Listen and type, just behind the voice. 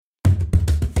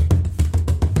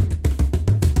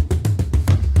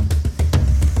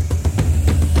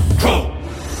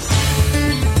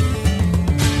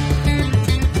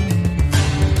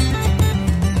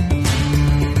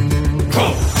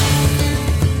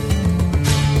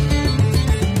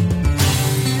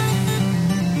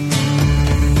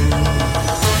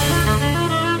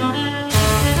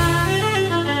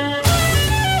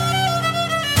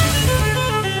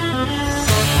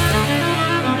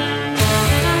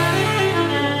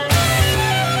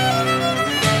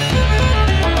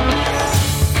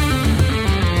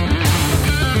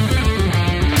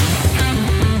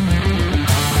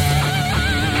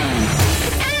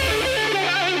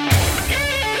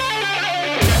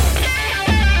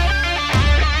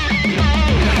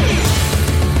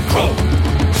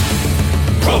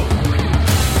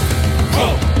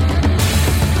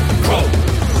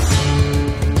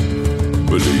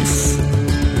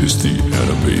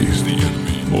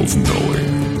of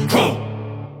knowing.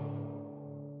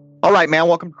 All right, man.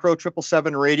 Welcome to Crow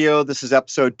 777 Radio. This is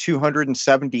episode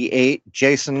 278.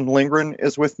 Jason Lindgren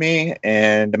is with me,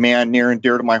 and a man near and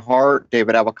dear to my heart,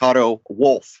 David Avocado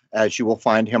Wolf, as you will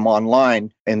find him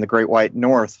online in the Great White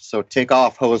North. So take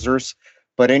off, hosers.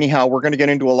 But anyhow, we're going to get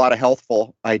into a lot of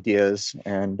healthful ideas,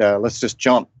 and let's just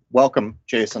jump. Welcome,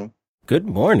 Jason. Good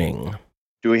morning.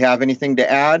 Do we have anything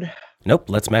to add?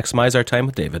 Nope. Let's maximize our time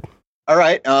with David. All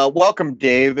right. Welcome,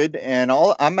 David. And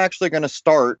I'm actually going to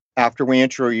start after we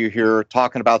intro you here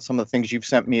talking about some of the things you've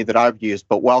sent me that I've used,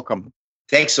 but welcome.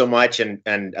 Thanks so much. And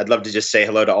I'd love to just say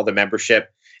hello to all the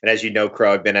membership. And as you know,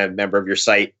 Crow, I've been a member of your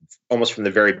site almost from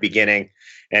the very beginning.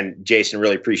 And Jason,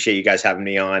 really appreciate you guys having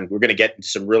me on. We're going to get into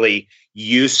some really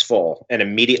useful and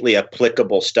immediately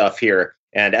applicable stuff here.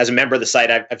 And as a member of the site,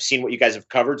 I've seen what you guys have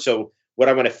covered. So what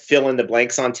I'm going to fill in the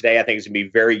blanks on today, I think is going to be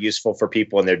very useful for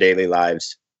people in their daily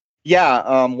lives.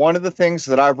 Yeah, one of the things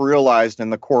that I've realized in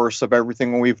the course of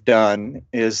everything we've done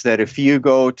is that if you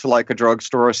go to like a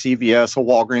drugstore, a CVS, a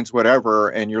Walgreens, whatever,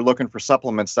 and you're looking for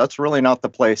supplements, that's really not the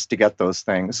place to get those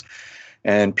things.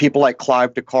 And people like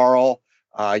Clive DeCarl,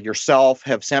 yourself,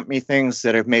 have sent me things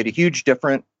that have made a huge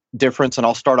difference. And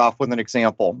I'll start off with an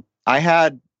example. I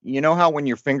had, you know how when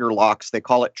your finger locks, they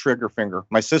call it trigger finger.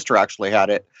 My sister actually had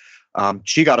it.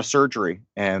 She got a surgery,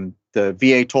 and the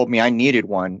VA told me I needed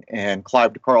one, and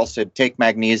Clive DeCarl said, take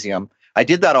magnesium. I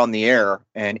did that on the air,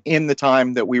 and in the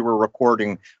time that we were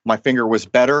recording, my finger was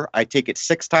better. I take it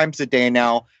 6 times a day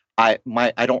now. I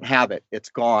don't have it. It's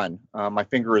gone. My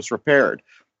finger is repaired.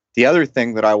 The other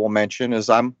thing that I will mention is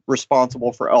I'm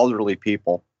responsible for elderly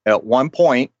people. At one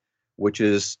point, which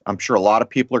is, I'm sure a lot of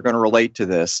people are going to relate to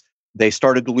this, they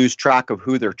started to lose track of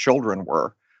who their children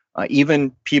were.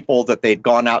 Even people that they'd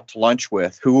gone out to lunch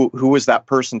with, who was that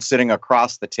person sitting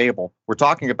across the table? We're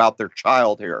talking about their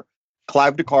child here.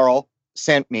 Clive DeCarl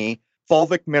sent me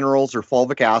fulvic minerals or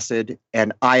fulvic acid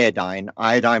and iodine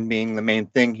being the main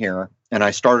thing here. And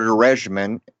I started a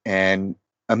regimen and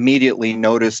immediately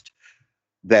noticed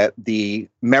that the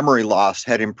memory loss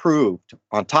had improved.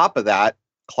 On top of that,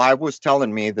 Clive was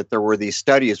telling me that there were these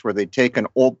studies where they'd taken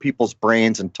old people's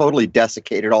brains and totally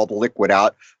desiccated all the liquid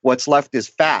out. What's left is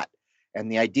fat. And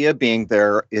the idea being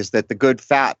there is that the good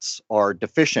fats are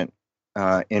deficient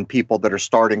in people that are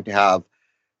starting to have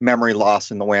memory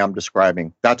loss in the way I'm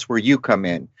describing. That's where you come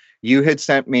in. You had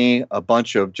sent me a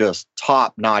bunch of just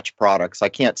top-notch products. I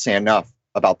can't say enough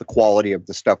about the quality of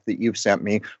the stuff that you've sent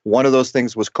me. One of those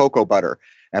things was cocoa butter.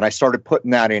 And I started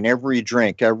putting that in every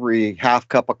drink, every half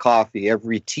cup of coffee,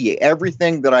 every tea,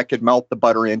 everything that I could melt the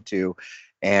butter into.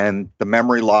 And the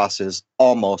memory loss is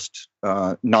almost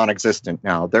non-existent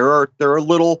now. There are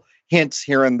little hints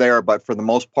here and there, but for the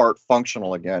most part,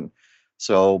 functional again.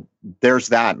 So there's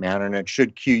that, man. And it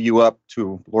should cue you up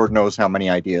to Lord knows how many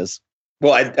ideas.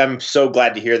 Well, I'm so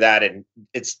glad to hear that. And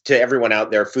it's to everyone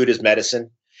out there, food is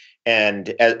medicine.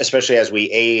 And especially as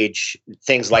we age,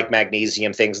 things like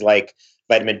magnesium, things like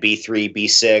vitamin B3,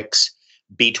 B6,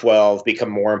 B12 become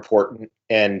more important.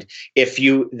 And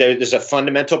there's a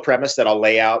fundamental premise that I'll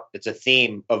lay out. It's a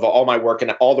theme of all my work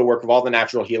and all the work of all the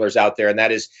natural healers out there. And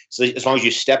that is, so as long as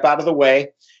you step out of the way,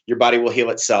 your body will heal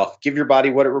itself. Give your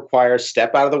body what it requires,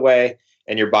 step out of the way,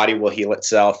 and your body will heal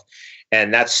itself.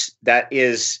 And that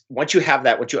is, once you have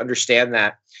that, once you understand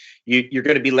that, you're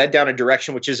going to be led down a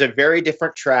direction which is a very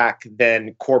different track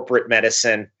than corporate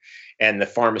medicine and the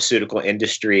pharmaceutical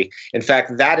industry. In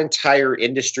fact, that entire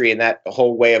industry and that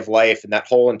whole way of life and that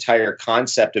whole entire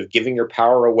concept of giving your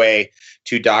power away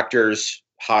to doctors,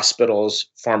 hospitals,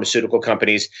 pharmaceutical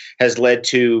companies has led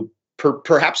to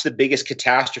perhaps the biggest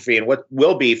catastrophe, and what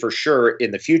will be for sure in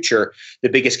the future, the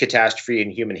biggest catastrophe in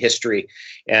human history.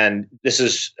 And this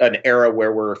is an era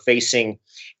where we're facing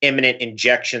imminent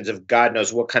injections of God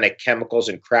knows what kind of chemicals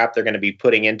and crap they're going to be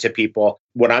putting into people.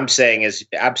 What I'm saying is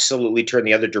absolutely turn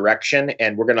the other direction.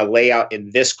 And we're going to lay out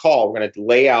in this call, we're going to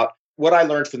lay out what I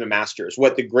learned from the masters,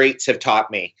 what the greats have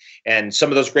taught me. And some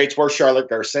of those greats were Charlotte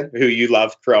Gerson, who you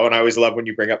love, Crow, and I always love when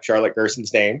you bring up Charlotte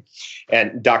Gerson's name,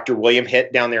 and Dr. William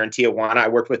Hitt down there in Tijuana. I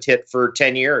worked with Hitt for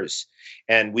 10 years,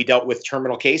 and we dealt with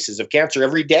terminal cases of cancer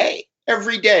every day.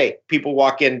 Every day, people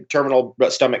walk in, terminal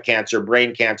stomach cancer,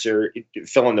 brain cancer,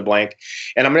 fill in the blank.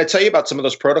 And I'm going to tell you about some of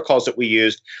those protocols that we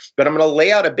used, but I'm going to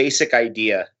lay out a basic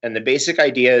idea. And the basic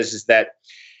idea is that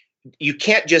you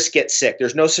can't just get sick.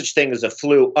 There's no such thing as a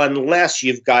flu unless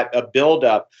you've got a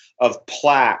buildup of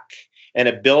plaque and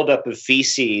a buildup of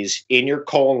feces in your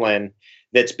colon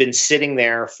that's been sitting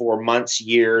there for months,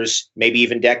 years, maybe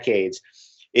even decades.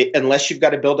 unless you've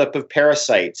got a buildup of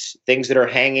parasites, things that are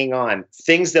hanging on,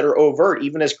 things that are overt,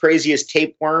 even as crazy as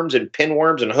tapeworms and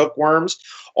pinworms and hookworms,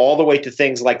 all the way to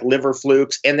things like liver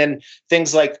flukes, and then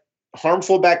things like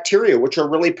harmful bacteria, which are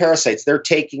really parasites. They're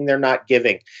taking, they're not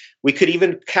giving. We could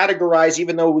even categorize,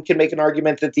 even though we can make an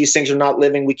argument that these things are not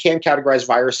living, we can categorize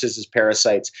viruses as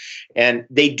parasites. And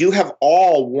they do have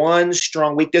all one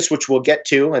strong weakness, which we'll get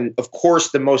to. And of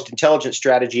course, the most intelligent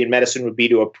strategy in medicine would be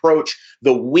to approach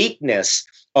the weakness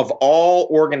of all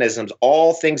organisms,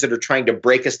 all things that are trying to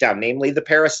break us down, namely the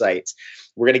parasites.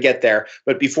 We're going to get there.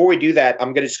 But before we do that,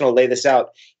 I'm just going to lay this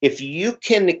out. If you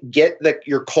can get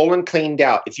your colon cleaned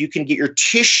out, if you can get your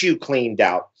tissue cleaned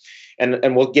out,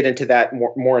 and we'll get into that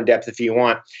more in depth if you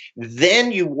want,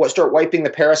 then you start wiping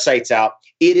the parasites out.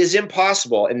 It is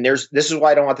impossible. And this is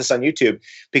why I don't want this on YouTube,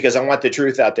 because I want the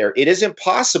truth out there. It is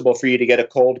impossible for you to get a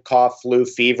cold, cough, flu,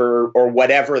 fever, or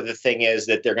whatever the thing is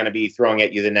that they're going to be throwing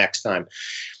at you the next time,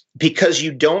 because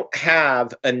you don't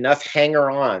have enough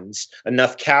hanger-ons,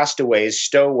 enough castaways,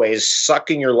 stowaways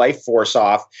sucking your life force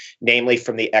off, namely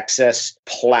from the excess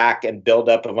plaque and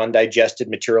buildup of undigested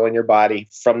material in your body,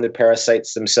 from the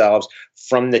parasites themselves,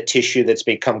 from the tissue that's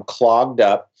become clogged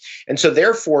up. And so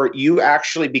therefore, you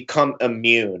actually become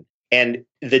immune. And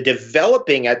the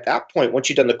developing at that point, once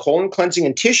you've done the colon cleansing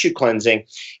and tissue cleansing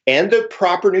and the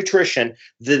proper nutrition,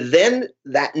 then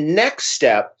that next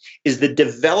step is the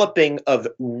developing of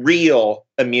real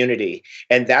immunity.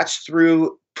 And that's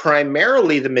through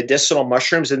primarily the medicinal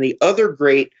mushrooms and the other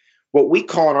great, what we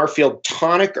call in our field,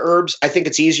 tonic herbs. I think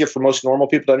it's easier for most normal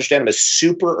people to understand them as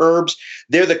super herbs.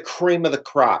 They're the cream of the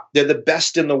crop. They're the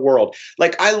best in the world.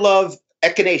 Like, I love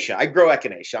echinacea. I grow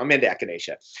echinacea. I'm into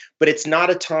echinacea, but it's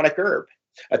not a tonic herb.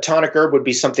 A tonic herb would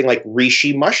be something like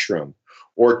reishi mushroom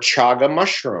or chaga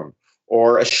mushroom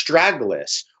or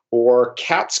astragalus or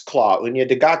cat's claw, Unia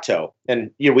de gato.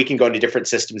 And, we can go into different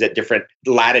systems at different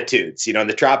latitudes. In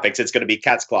the tropics, it's going to be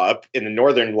cat's claw. Up in the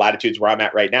northern latitudes where I'm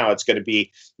at right now, it's going to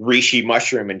be reishi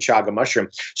mushroom and chaga mushroom.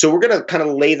 So we're going to kind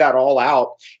of lay that all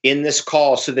out in this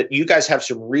call so that you guys have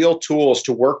some real tools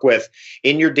to work with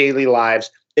in your daily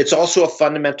lives. It's also a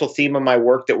fundamental theme of my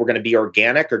work that we're going to be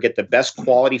organic or get the best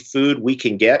quality food we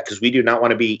can get, because we do not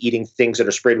want to be eating things that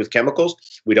are sprayed with chemicals.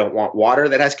 We don't want water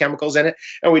that has chemicals in it,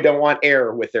 and we don't want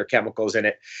air with their chemicals in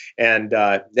it. And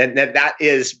then that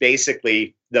is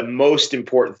basically the most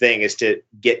important thing, is to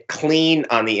get clean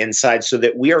on the inside so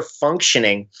that we are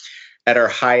functioning at our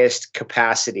highest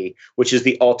capacity, which is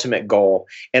the ultimate goal.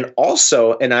 And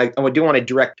also, and I do want to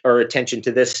direct our attention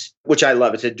to this, which I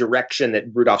love. It's a direction that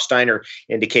Rudolf Steiner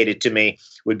indicated to me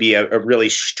would be a really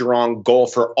strong goal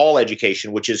for all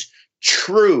education, which is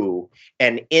true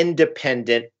and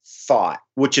independent thought,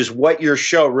 which is what your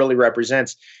show really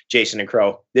represents, Jason and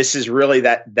Crow. This is really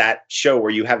that show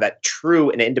where you have that true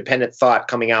and independent thought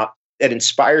coming out that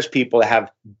inspires people to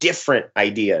have different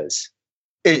ideas.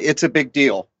 It's a big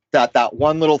deal. That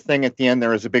one little thing at the end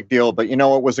there is a big deal. But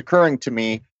what was occurring to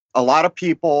me, a lot of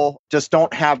people just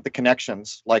don't have the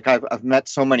connections. Like, I've met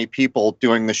so many people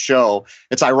doing the show.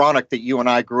 It's ironic that you and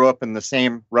I grew up in the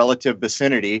same relative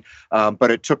vicinity,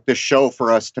 but it took this show for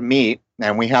us to meet,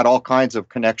 and we had all kinds of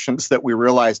connections that we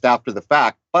realized after the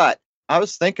fact. But I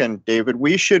was thinking, David,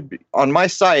 we should, on my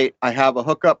site, I have a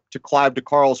hookup to Clive de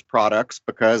Carle's products,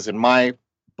 because in my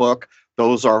book,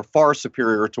 those are far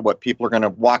superior to what people are going to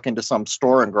walk into some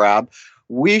store and grab.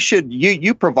 We should,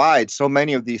 you provide so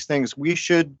many of these things. We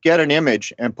should get an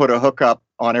image and put a hookup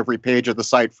on every page of the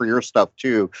site for your stuff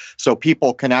too, so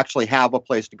people can actually have a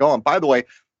place to go. And by the way,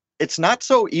 it's not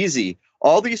so easy.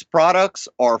 All these products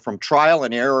are from trial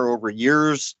and error over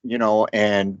years,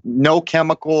 and no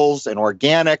chemicals and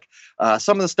organic.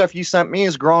 Some of the stuff you sent me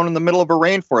is grown in the middle of a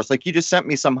rainforest. Like, you just sent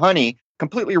me some honey,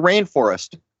 completely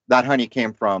rainforest. That honey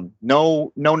came from.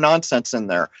 No nonsense in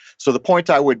there. So the point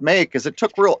I would make is it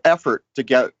took real effort to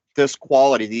get this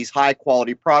quality, these high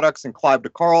quality products. In Clive de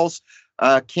Carle's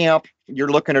camp,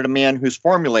 you're looking at a man who's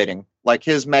formulating, like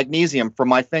his magnesium for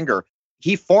my finger.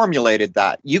 He formulated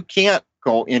that. You can't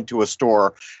go into a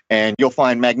store and you'll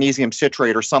find magnesium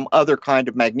citrate or some other kind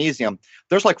of magnesium.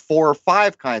 There's like 4 or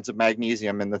 5 kinds of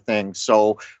magnesium in the thing.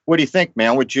 So what do you think,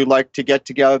 man? Would you like to get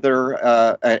together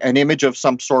an image of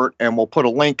some sort, and we'll put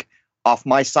a link off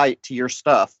my site to your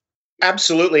stuff?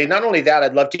 Absolutely. Not only that,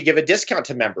 I'd love to give a discount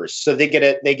to members, so they get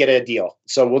a deal.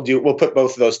 So we'll put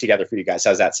both of those together for you guys.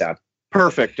 How's that sound?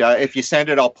 Perfect. If you send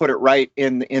it, I'll put it right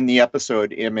in the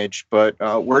episode image. But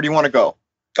where do you want to go?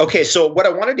 Okay, so what I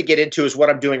wanted to get into is what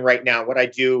I'm doing right now, what I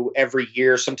do every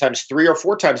year, sometimes 3 or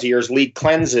 4 times a year, is lead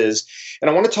cleanses. And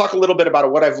I want to talk a little bit about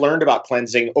what I've learned about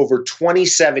cleansing over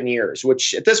 27 years,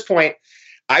 which at this point,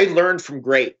 I learned from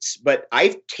greats, but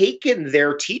I've taken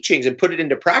their teachings and put it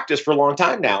into practice for a long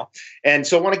time now. And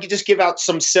so I want to just give out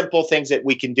some simple things that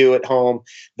we can do at home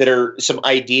that are some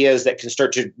ideas that can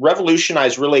start to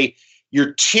revolutionize really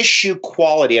your tissue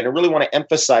quality. And I really want to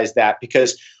emphasize that,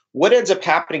 because what ends up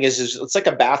happening is it's like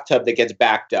a bathtub that gets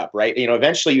backed up, right?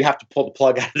 Eventually you have to pull the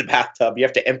plug out of the bathtub. You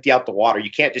have to empty out the water. You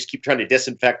can't just keep trying to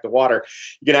disinfect the water.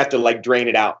 You're going to have to drain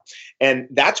it out. And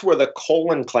that's where the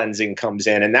colon cleansing comes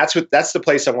in. And that's the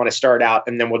place I want to start out.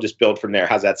 And then we'll just build from there.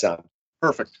 How's that sound?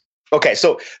 Perfect. Okay,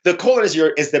 so the colon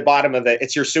is the bottom of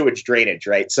it's your sewage drainage,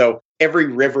 right? So every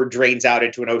river drains out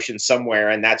into an ocean somewhere,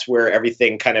 and that's where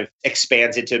everything kind of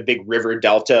expands into a big river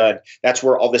delta. And that's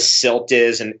where all the silt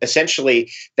is. And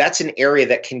essentially, that's an area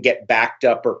that can get backed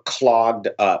up or clogged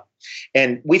up.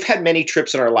 And we've had many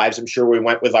trips in our lives. I'm sure we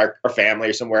went with our family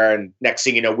or somewhere, and next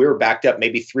thing you know, we were backed up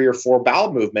maybe 3 or 4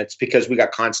 bowel movements because we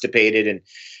got constipated and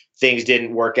things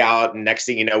didn't work out. And next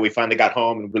thing you know, we finally got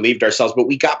home and relieved ourselves, but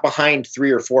we got behind 3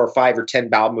 or 4 or 5 or 10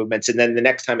 bowel movements. And then the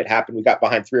next time it happened, we got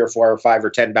behind 3 or 4 or 5 or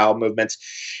 10 bowel movements.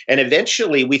 And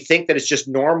eventually we think that it's just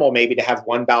normal maybe to have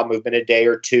 1 bowel movement a day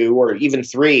or 2 or even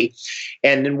 3.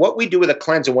 And then what we do with a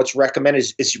cleanse and what's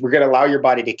recommended is we're going to allow your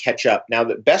body to catch up. Now,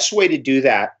 the best way to do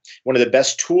that, one of the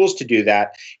best tools to do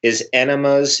that, is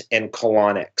enemas and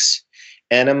colonics.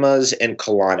 Enemas and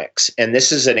colonics. And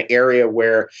this is an area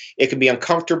where it can be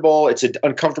uncomfortable. It's an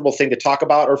uncomfortable thing to talk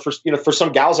about. Or for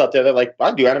some gals out there, they're like,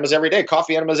 I do enemas every day,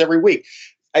 coffee enemas every week.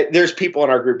 There's people in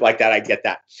our group like that. I get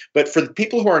that. But for the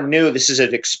people who are new, this is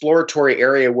an exploratory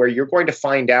area where you're going to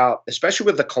find out, especially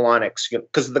with the colonics,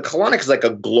 because the colonic is like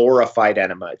a glorified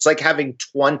enema. It's like having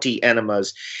 20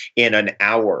 enemas in an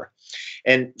hour.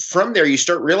 And from there, you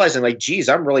start realizing, geez,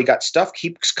 I'm really got stuff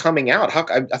keeps coming out.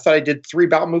 I thought I did 3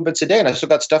 bowel movements a day and I still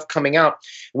got stuff coming out.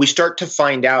 We start to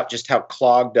find out just how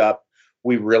clogged up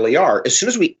we really are. As soon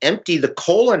as we empty the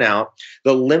colon out,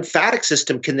 the lymphatic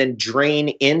system can then drain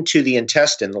into the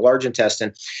intestine, the large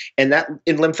intestine. And that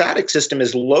lymphatic system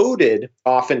is loaded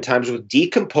oftentimes with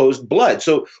decomposed blood.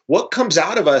 So what comes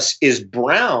out of us is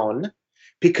brown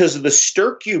because of the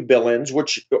stercobilins,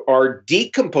 which are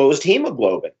decomposed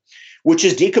hemoglobin, which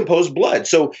is decomposed blood.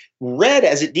 So red,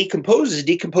 as it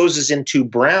decomposes into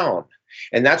brown.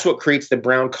 And that's what creates the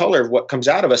brown color of what comes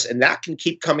out of us. And that can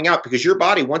keep coming out because your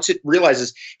body, once it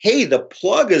realizes, hey, the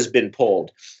plug has been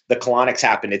pulled, the colonics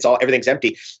happen, everything's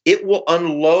empty, it will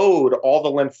unload all the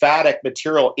lymphatic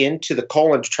material into the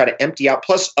colon to try to empty out,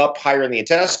 plus up higher in the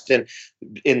intestine,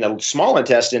 in the small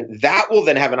intestine. That will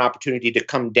then have an opportunity to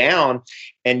come down,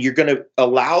 and you're going to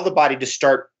allow the body to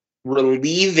start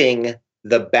relieving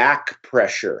the back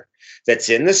pressure that's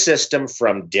in the system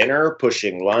from dinner,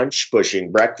 pushing lunch,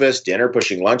 pushing breakfast, dinner,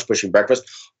 pushing lunch, pushing breakfast,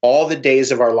 all the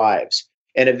days of our lives.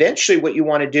 And eventually what you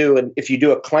want to do, and if you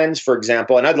do a cleanse, for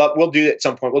example, and we'll do at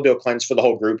some point, we'll do a cleanse for the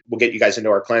whole group. We'll get you guys into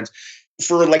our cleanse.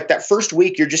 For that first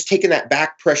week, you're just taking that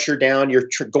back pressure down. You're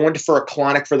going for a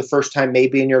colonic for the first time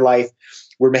maybe in your life.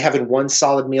 We're having 1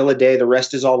 solid meal a day. The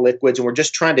rest is all liquids. And we're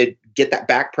just trying to get that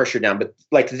back pressure down. But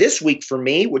this week for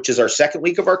me, which is our second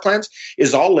week of our cleanse,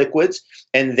 is all liquids.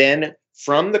 And then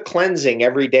from the cleansing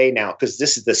every day now, because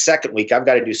this is the second week, I've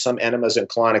got to do some enemas and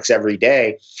colonics every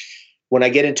day. When I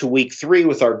get into week 3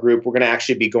 with our group, we're going to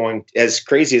actually be going, as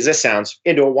crazy as this sounds,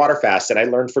 into a water fast. And I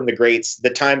learned from the greats the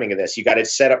timing of this. You got to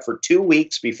set up for 2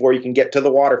 weeks before you can get to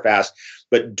the water fast.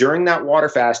 But during that water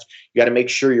fast, you got to make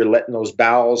sure you're letting those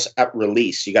bowels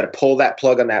release. You got to pull that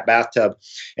plug on that bathtub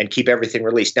and keep everything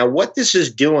released. Now, what this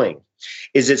is doing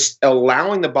is it's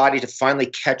allowing the body to finally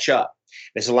catch up.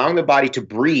 It's allowing the body to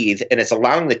breathe, and it's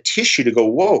allowing the tissue to go,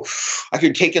 whoa, I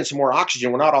can take in some more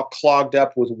oxygen. We're not all clogged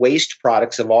up with waste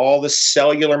products of all the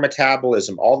cellular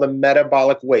metabolism, all the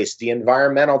metabolic waste, the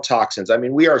environmental toxins. I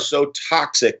mean, we are so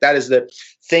toxic. That is the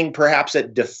thing perhaps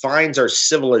that defines our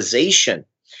civilization,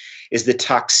 is the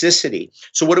toxicity.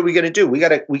 So what are we going to do? We got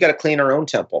to clean our own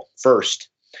temple first.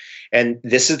 And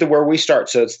this is where we start.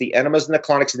 So it's the enemas and the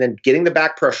colonics, and then getting the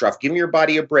back pressure off, giving your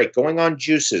body a break, going on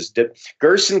juices. The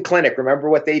Gerson Clinic, remember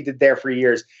what they did there for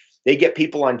years? They get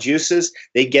people on juices,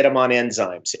 they get them on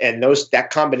enzymes. And that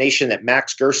combination that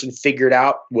Max Gerson figured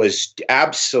out was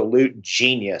absolute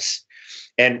genius.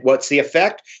 And what's the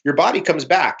effect? Your body comes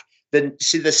back. Then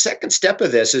see, the second step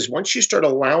of this is once you start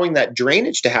allowing that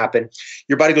drainage to happen,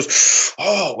 your body goes,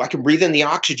 oh, I can breathe in the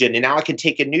oxygen, and now I can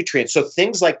take in nutrients. So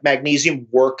things like magnesium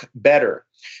work better.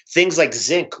 Things like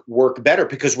zinc work better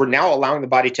because we're now allowing the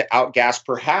body to outgas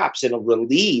perhaps and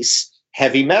release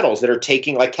heavy metals that are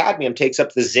taking, like cadmium takes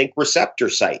up the zinc receptor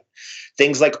site.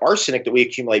 things like arsenic that we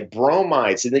accumulate,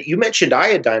 bromides. And that you mentioned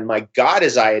iodine. My God,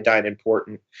 is iodine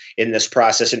important in this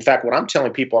process? In fact, what I'm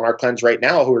telling people on our cleanse right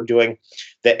now who are doing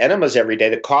the enemas every day,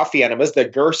 the coffee enemas, the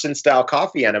Gerson style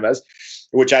coffee enemas,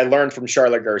 which I learned from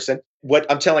Charlotte Gerson, what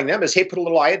I'm telling them is, hey, put a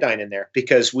little iodine in there,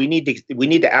 because we need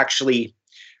to actually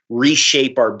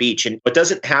reshape our beach. And it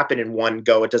doesn't happen in one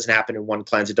go. It doesn't happen in one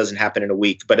cleanse. It doesn't happen in a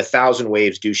week, but 1,000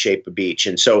 waves do shape a beach.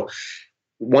 And so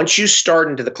once you start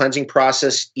into the cleansing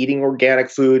process, eating organic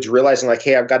foods, realizing like,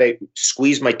 hey, I've got to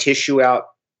squeeze my tissue out,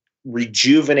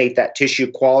 rejuvenate that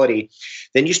tissue quality,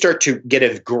 then you start to get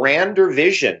a grander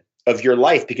vision of your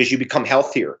life, because you become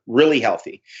healthier, really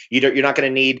healthy. You're not going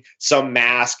to need some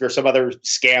mask or some other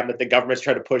scam that the government's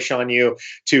trying to push on you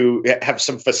to have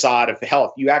some facade of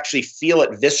health. You actually feel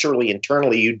it viscerally,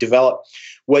 internally. You develop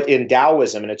what in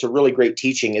Taoism, and it's a really great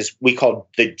teaching, is we call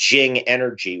the Jing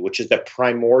energy, which is the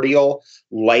primordial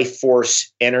life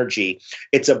force energy.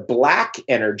 It's a black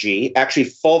energy. Actually,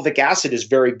 fulvic acid is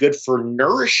very good for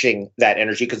nourishing that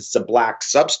energy because it's a black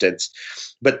substance.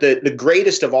 But the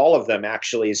greatest of all of them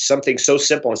actually is something so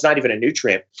simple. It's not even a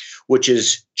nutrient, which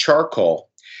is charcoal.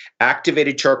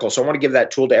 Activated charcoal. So I want to give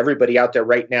that tool to everybody out there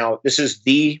right now. This is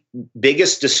the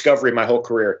biggest discovery of my whole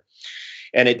career.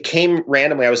 And it came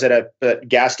randomly. I was at a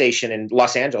gas station in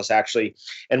Los Angeles, actually.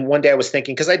 And one day I was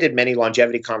thinking, because I did many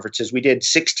longevity conferences, we did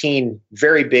 16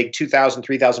 very big 2,000,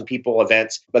 3,000 people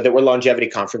events, but there were longevity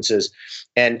conferences.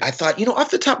 And I thought,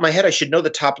 off the top of my head, I should know the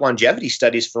top longevity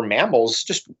studies for mammals.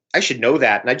 I should know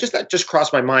that. And that just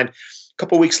crossed my mind. A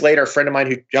couple of weeks later, a friend of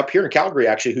mine who up here in Calgary,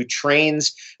 actually, who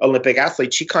trains Olympic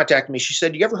athletes, she contacted me. She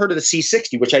said, you ever heard of the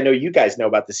C60, which I know you guys know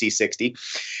about the C60.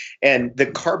 And the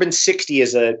carbon 60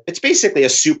 it's basically a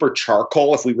super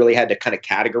charcoal. If we really had to kind of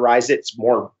categorize it, it's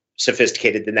more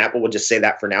sophisticated than that, but we'll just say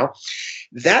that for now.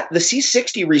 The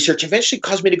C60 research eventually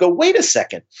caused me to go, wait a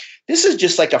second, this is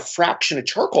just like a fraction of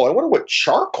charcoal. I wonder what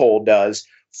charcoal does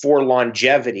for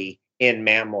longevity in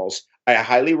mammals. I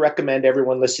highly recommend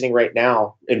everyone listening right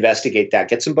now investigate that.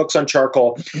 Get some books on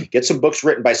charcoal, get some books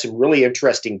written by some really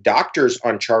interesting doctors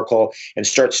on charcoal, and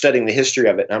start studying the history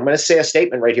of it. And I'm going to say a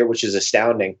statement right here, which is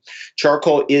astounding.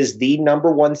 Charcoal is the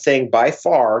number one thing by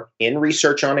far in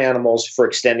research on animals for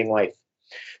extending life.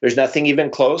 There's nothing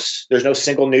even close. There's no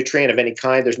single nutrient of any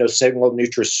kind. There's no single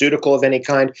nutraceutical of any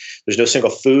kind. There's no single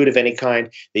food of any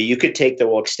kind that you could take that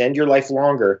will extend your life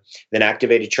longer than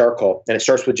activated charcoal. And it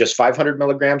starts with just 500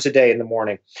 milligrams a day in the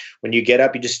morning. When you get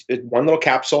up, you just one little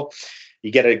capsule.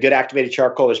 You get a good activated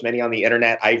charcoal. There's many on the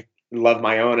internet. I love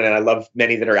my own, and I love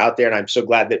many that are out there. And I'm so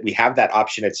glad that we have that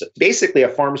option. It's basically a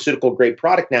pharmaceutical grade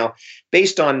product now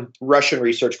based on Russian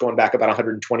research going back about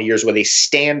 120 years where they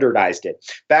standardized it.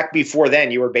 Back before then,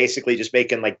 you were basically just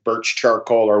making like birch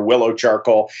charcoal or willow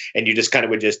charcoal, and you just kind of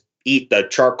would just eat the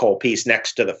charcoal piece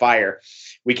next to the fire.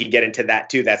 We can get into that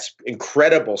too. That's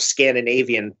incredible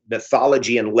Scandinavian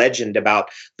mythology and legend about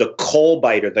the coal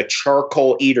biter, the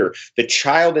charcoal eater, the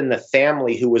child in the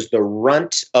family who was the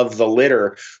runt of the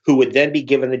litter, who would then be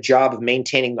given the job of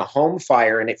maintaining the home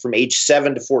fire. And it from age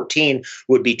 7 to 14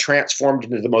 would be transformed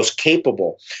into the most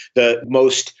capable, the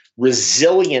most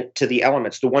resilient to the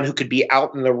elements, the one who could be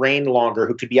out in the rain longer,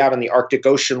 who could be out in the Arctic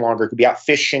Ocean longer, could be out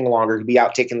fishing longer, could be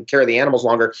out taking care of the animals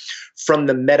longer, from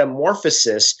the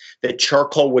metamorphosis that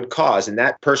charcoal would cause. And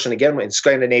that person, again, in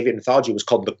Scandinavian mythology, was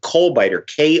called the coal biter,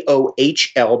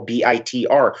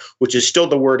 Kohlbitr, which is still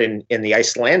the word in the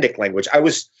Icelandic language. I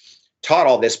was taught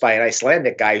all this by an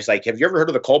Icelandic guy who's like, have you ever heard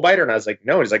of the coal biter? And I was like,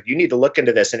 no. He's like, you need to look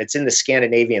into this. And it's in the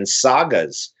Scandinavian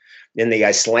sagas, in the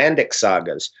Icelandic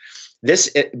sagas.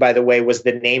 This, by the way, was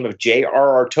the name of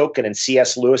J.R.R. Tolkien and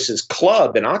C.S. Lewis's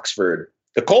club in Oxford,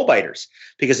 the coal biters,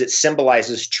 because it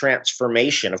symbolizes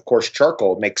transformation. Of course,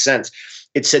 charcoal makes sense.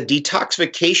 It's a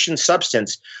detoxification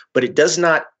substance, but it does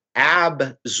not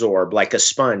absorb like a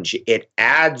sponge. It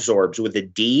adsorbs with a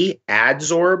D,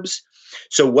 adsorbs.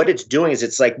 So what it's doing is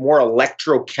it's like more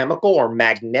electrochemical or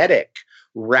magnetic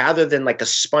rather than like a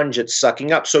sponge it's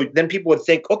sucking up. So then people would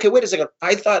think, okay, wait a second,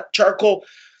 I thought charcoal,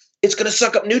 it's going to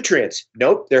suck up nutrients.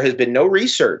 Nope, there has been no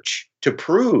research to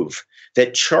prove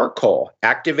that charcoal,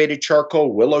 activated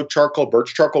charcoal, willow charcoal,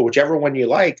 birch charcoal, whichever one you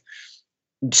like,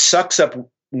 sucks up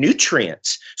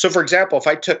nutrients. So for example, if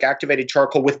I took activated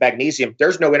charcoal with magnesium,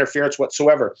 there's no interference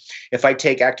whatsoever. If I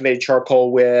take activated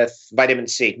charcoal with vitamin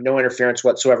C, no interference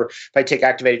whatsoever. If I take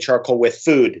activated charcoal with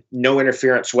food, no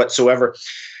interference whatsoever.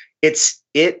 This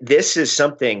is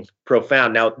something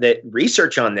profound. Now, the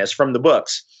research on this from the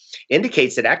books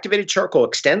indicates that activated charcoal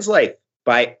extends life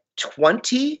by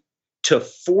 20 to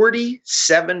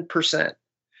 47%.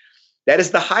 That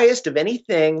is the highest of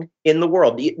anything in the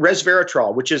world.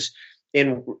 Resveratrol, which is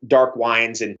in dark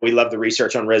wines, and we love the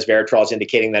research on resveratrols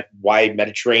indicating that why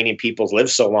Mediterranean peoples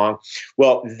live so long.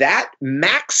 Well, that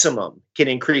maximum can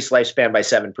increase lifespan by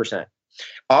 7%.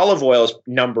 Olive oil is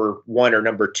number one or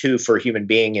number two for a human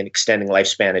being in extending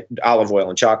lifespan, olive oil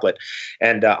and chocolate.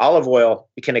 And olive oil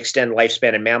can extend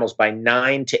lifespan in mammals by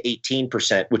 9 to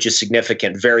 18%, which is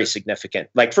significant, very significant.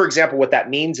 Like, for example, what that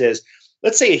means is,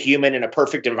 let's say a human in a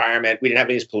perfect environment, we didn't have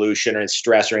any pollution or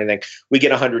stress or anything, we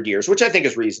get 100 years, which I think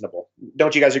is reasonable.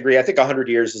 Don't you guys agree? I think 100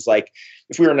 years is like,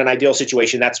 if we were in an ideal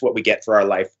situation, that's what we get for our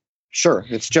life. Sure.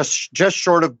 It's just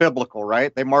short of biblical,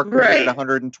 right? They mark it at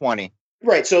 120.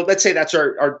 Right. So let's say that's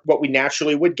our what we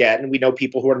naturally would get. And we know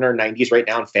people who are in their 90s right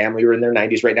now and family who are in their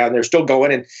 90s right now, and they're still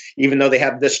going. And even though they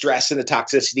have the stress and the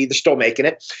toxicity, they're still making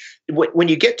it. When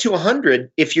you get to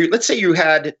 100, let's say you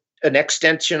had an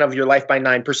extension of your life by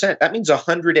 9%, that means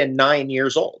 109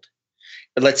 years old.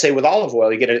 And let's say with olive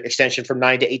oil, you get an extension from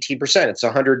 9 to 18%. It's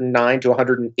 109 to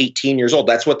 118 years old.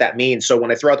 That's what that means. So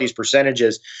when I throw out these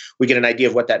percentages, we get an idea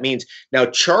of what that means. Now,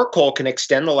 charcoal can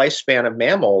extend the lifespan of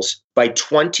mammals by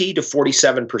 20 to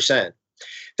 47%.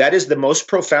 That is the most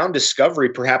profound discovery,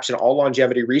 perhaps, in all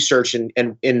longevity research. And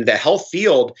in the health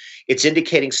field, it's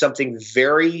indicating something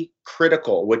very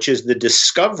critical, which is the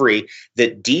discovery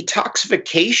that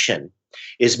detoxification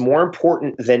is more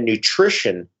important than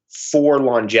nutrition for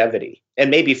longevity,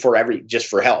 and maybe just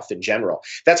for health in general.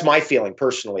 That's my feeling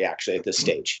personally, actually, at this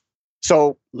stage.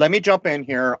 So let me jump in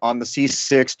here on the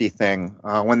C60 thing.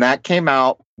 When that came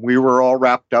out, we were all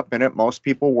wrapped up in it. Most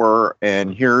people were.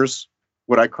 And here's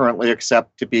what I currently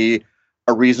accept to be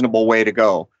a reasonable way to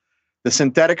go. The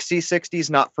synthetic C60 is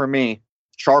not for me.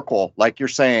 Charcoal, like you're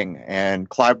saying. And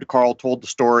Clive DeCarl told the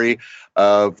story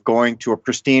of going to a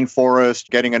pristine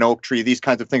forest, getting an oak tree, these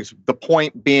kinds of things. The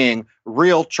point being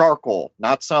real charcoal,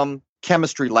 not some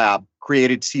chemistry lab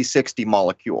created C60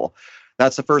 molecule.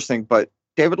 That's the first thing. But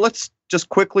David, let's just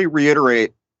quickly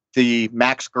reiterate the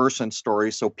Max Gerson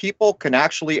story so people can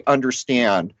actually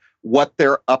understand what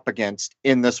they're up against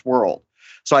in this world.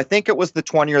 So I think it was the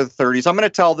 20 or the 30s. I'm going to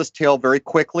tell this tale very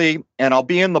quickly, and I'll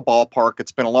be in the ballpark.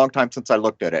 It's been a long time since I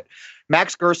looked at it.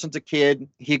 Max Gerson's a kid.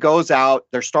 He goes out.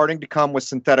 They're starting to come with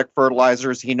synthetic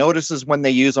fertilizers. He notices when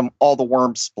they use them, all the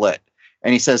worms split.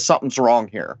 And he says, something's wrong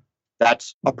here.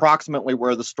 That's approximately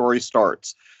where the story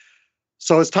starts.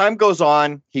 So as time goes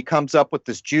on, he comes up with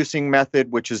this juicing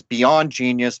method, which is beyond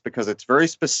genius because it's very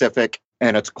specific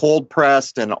and it's cold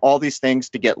pressed and all these things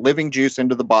to get living juice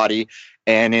into the body.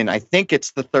 And in, I think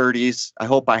it's the 30s, I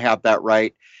hope I have that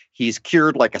right, he's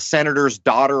cured like a senator's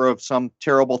daughter of some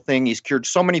terrible thing. He's cured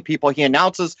so many people. He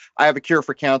announces, I have a cure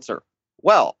for cancer.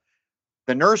 Well,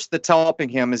 the nurse that's helping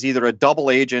him is either a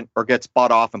double agent or gets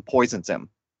bought off and poisons him.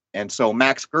 And so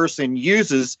Max Gerson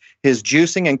uses his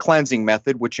juicing and cleansing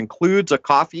method, which includes a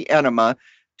coffee enema,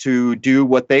 to do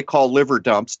what they call liver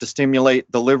dumps, to stimulate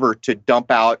the liver to dump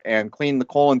out and clean the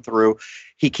colon through.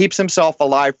 He keeps himself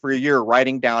alive for a year,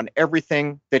 writing down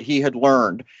everything that he had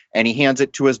learned, and he hands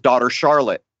it to his daughter,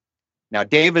 Charlotte. Now,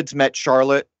 David's met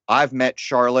Charlotte. I've met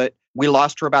Charlotte. We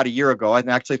lost her about a year ago. I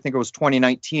actually think it was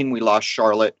 2019 we lost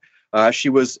Charlotte. She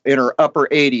was in her upper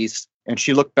 80s. And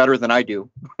she looked better than I do.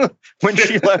 When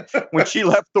she left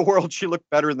the world, she looked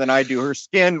better than I do. Her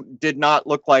skin did not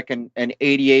look like an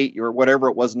 88 or whatever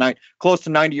it was, close to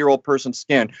 90-year-old person's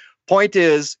skin. Point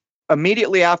is,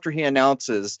 immediately after he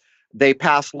announces, they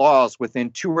pass laws within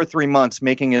 2 or 3 months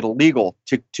making it illegal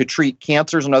to treat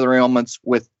cancers and other ailments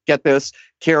with, get this,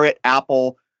 carrot,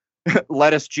 apple,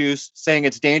 lettuce juice, saying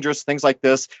it's dangerous, things like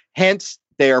this. Hence,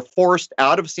 they are forced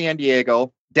out of San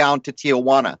Diego down to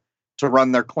Tijuana to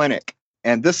run their clinic.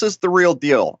 And this is the real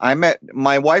deal.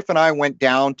 My wife and I went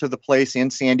down to the place in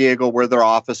San Diego where their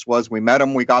office was. We met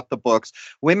them. We got the books.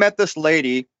 We met this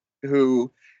lady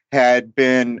who had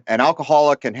been an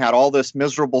alcoholic and had all this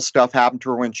miserable stuff happen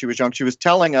to her when she was young. She was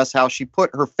telling us how she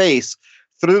put her face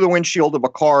through the windshield of a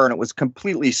car and it was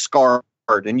completely scarred.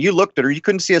 And you looked at her, you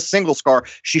couldn't see a single scar.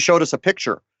 She showed us a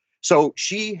picture. So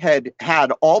she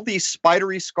had all these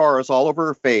spidery scars all over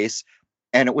her face.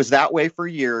 And it was that way for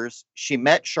years. She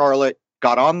met Charlotte,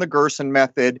 got on the Gerson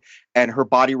method, and her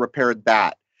body repaired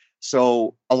that.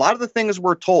 So a lot of the things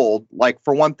we're told, like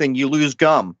for one thing, you lose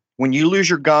gum. When you lose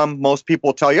your gum, most people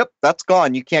will tell you, yep, that's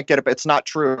gone. You can't get it. It's not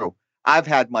true. I've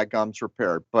had my gums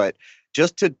repaired. But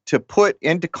just to put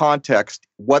into context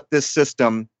what this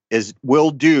system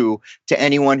will do to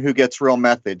anyone who gets real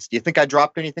methods. Do you think I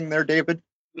dropped anything there, David?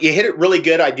 You hit it really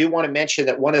good. I do want to mention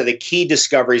that one of the key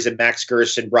discoveries that Max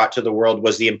Gerson brought to the world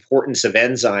was the importance of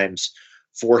enzymes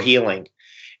for healing.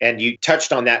 And you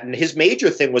touched on that. And his major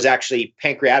thing was actually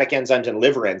pancreatic enzymes and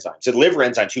liver enzymes. And liver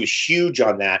enzymes, he was huge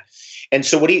on that. And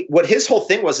so what his whole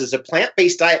thing was is a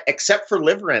plant-based diet, except for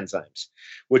liver enzymes,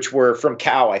 which were from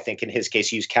cow. I think in his case,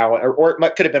 he used cow, or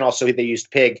it could have been also they used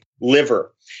pig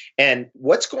liver. And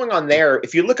what's going on there,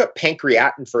 if you look up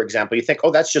pancreatin, for example, you think,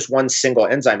 oh, that's just one single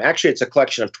enzyme. Actually, it's a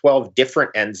collection of 12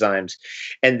 different enzymes.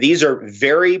 And these are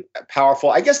very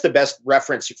powerful. I guess the best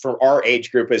reference for our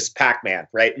age group is Pac-Man,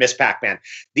 right? Miss Pac-Man.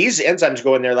 These enzymes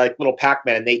go in there like little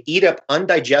Pac-Man, and they eat up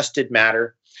undigested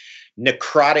matter,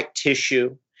 necrotic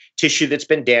tissue that's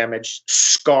been damaged,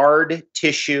 scarred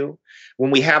tissue.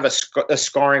 When we have a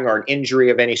scarring or an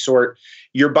injury of any sort,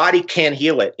 your body can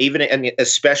heal it, and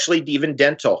especially even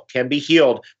dental can be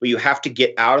healed, but you have to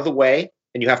get out of the way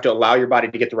and you have to allow your body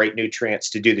to get the right nutrients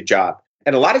to do the job.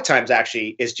 And a lot of times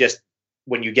actually is just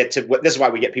when you get to this is why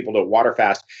we get people to a water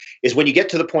fast, is when you get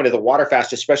to the point of the water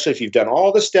fast, especially if you've done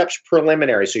all the steps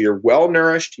preliminary. So you're well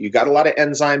nourished, you got a lot of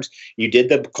enzymes, you did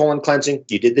the colon cleansing,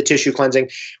 you did the tissue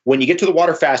cleansing. When you get to the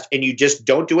water fast and you just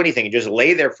don't do anything, you just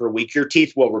lay there for a week, your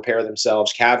teeth will repair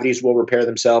themselves, cavities will repair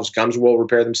themselves, gums will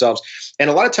repair themselves. And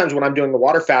a lot of times when I'm doing the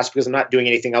water fast, because I'm not doing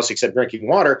anything else except drinking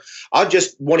water, I'll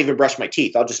just won't even brush my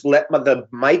teeth. I'll just let the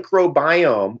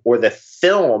microbiome or the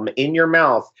film in your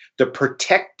mouth, the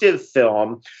protective film,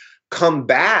 come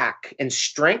back and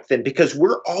strengthen, because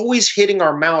we're always hitting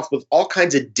our mouth with all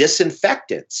kinds of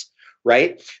disinfectants,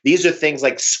 right? These are things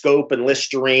like Scope and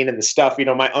Listerine and the stuff.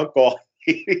 My uncle,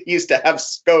 he used to have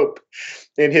Scope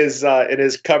in his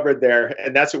cupboard there,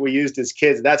 and that's what we used as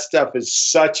kids. That stuff is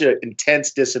such an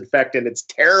intense disinfectant. It's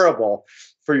terrible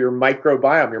for your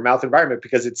microbiome, your mouth environment,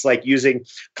 because it's like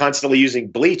constantly using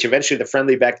bleach. Eventually the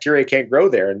friendly bacteria can't grow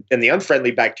there, and the unfriendly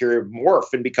bacteria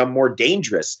morph and become more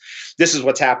dangerous. This is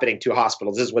what's happening to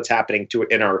hospitals. This is what's happening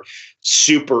in our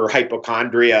super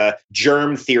hypochondria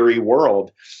germ theory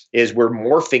world, is we're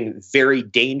morphing very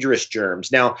dangerous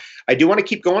germs. Now, I do want to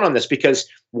keep going on this, because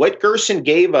what Gerson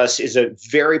gave us is a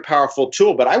very powerful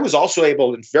tool, but I was also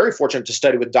able and very fortunate to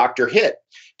study with Dr. Hitt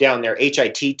down there, Hitt,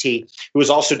 who was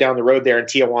also down the road there in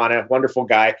Tijuana, wonderful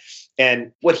guy.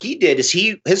 And what he did is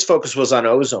his focus was on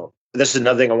ozone. This is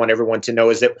another thing I want everyone to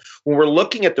know, is that when we're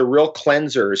looking at the real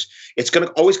cleansers, it's going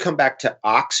to always come back to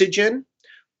oxygen,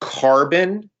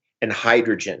 carbon, and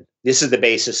hydrogen. This is the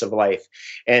basis of life.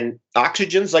 And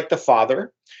oxygen's like the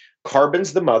father,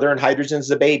 carbon's the mother, and hydrogen's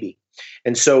the baby.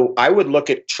 And so I would look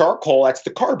at charcoal. That's the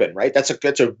carbon, right? That's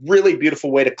a really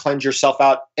beautiful way to cleanse yourself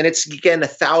out. And it's, again,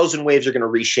 1,000 waves are going to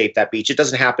reshape that beach. It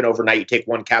doesn't happen overnight. You take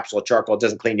one capsule of charcoal, it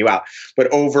doesn't clean you out. But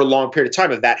over a long period of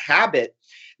time of that habit,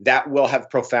 that will have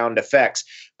profound effects.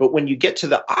 But when you get to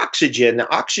the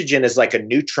oxygen is like a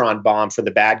neutron bomb for the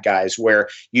bad guys, where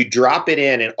you drop it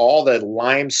in and all the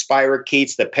Lyme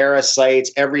spirochetes, the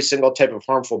parasites, every single type of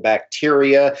harmful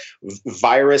bacteria,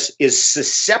 virus is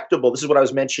susceptible. This is what I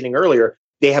was mentioning earlier.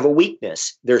 They have a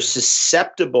weakness. They're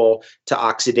susceptible to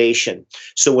oxidation.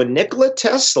 So when Nikola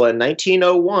Tesla in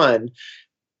 1901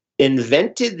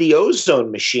 invented the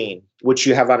ozone machine, which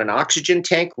you have on an oxygen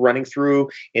tank running through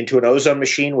into an ozone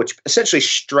machine, which essentially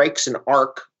strikes an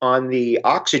arc on the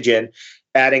oxygen,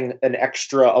 adding an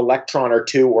extra electron or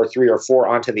 2 or 3 or 4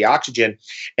 onto the oxygen,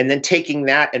 and then taking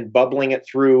that and bubbling it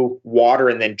through water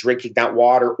and then drinking that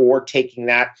water, or taking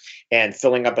that and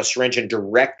filling up a syringe and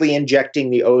directly injecting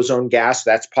the ozone gas.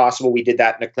 That's possible. We did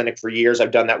that in a clinic for years.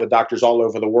 I've done that with doctors all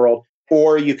over the world.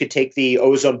 Or you could take the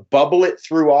ozone, bubble it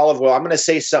through olive oil. I'm going to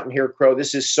say something here, Crow.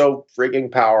 This is so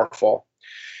frigging powerful.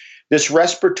 This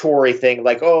respiratory thing,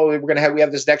 like, oh, we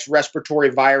have this next respiratory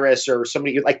virus, or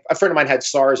somebody, like a friend of mine had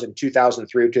SARS in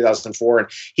 2003 or 2004, and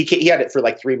he had it for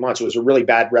like 3 months. It was a really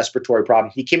bad respiratory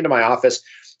problem. He came to my office.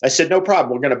 I said, no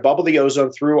problem. We're going to bubble the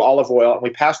ozone through olive oil, and we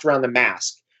passed around the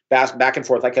mask. Back and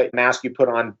forth, like a mask you put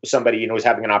on somebody, who's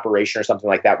having an operation or something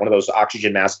like that, one of those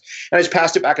oxygen masks. And I just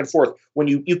passed it back and forth. When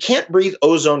you can't breathe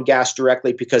ozone gas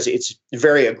directly because it's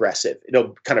very aggressive.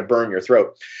 It'll kind of burn your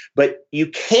throat. But you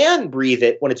can breathe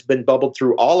it when it's been bubbled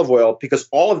through olive oil, because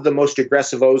all of the most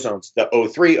aggressive ozones, the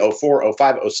O3, O4,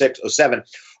 O5, O6, O7,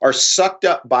 are sucked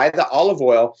up by the olive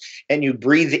oil, and you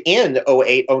breathe in the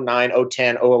O8, O9,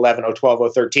 O10, O11,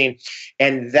 O12, O13,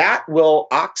 and that will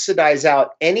oxidize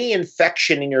out any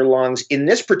infection in your lungs. In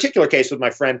this particular case with my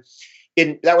friend,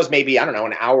 that was maybe, I don't know,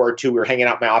 an hour or two. We were hanging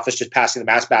out in my office, just passing the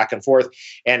mask back and forth.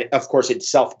 And of course, it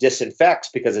self-disinfects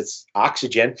because it's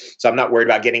oxygen. So I'm not worried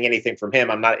about getting anything from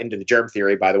him. I'm not into the germ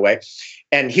theory, by the way.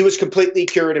 And he was completely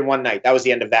cured in one night. That was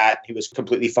the end of that. He was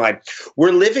completely fine.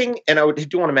 We're living, and I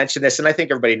do want to mention this, and I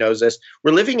think everybody knows this,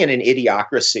 we're living in an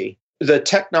idiocracy. The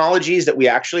technologies that we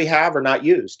actually have are not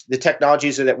used. The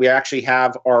technologies that we actually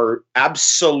have are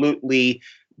absolutely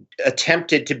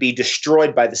attempted to be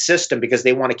destroyed by the system because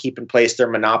they want to keep in place their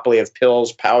monopoly of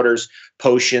pills, powders,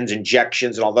 potions,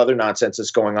 injections, and all the other nonsense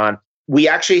that's going on. We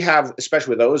actually have,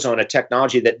 especially with ozone, a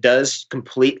technology that does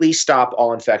completely stop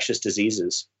all infectious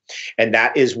diseases. And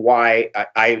that is why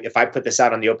if I put this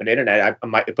out on the open internet,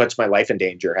 it puts my life in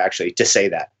danger, actually, to say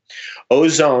that.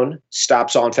 Ozone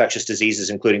stops all infectious diseases,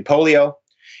 including polio,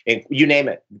 and you name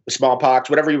it, smallpox,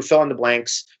 whatever you fill in the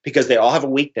blanks, because they all have a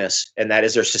weakness, and that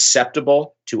is they're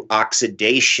susceptible to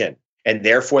oxidation. And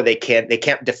therefore, they can't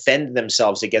defend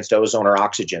themselves against ozone or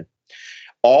oxygen.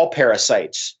 All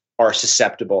parasites are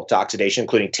susceptible to oxidation,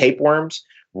 including tapeworms,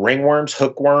 ringworms,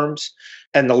 hookworms,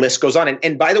 and the list goes on.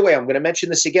 And by the way, I'm going to mention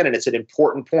this again, and it's an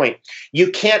important point. You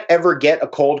can't ever get a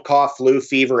cold, cough, flu,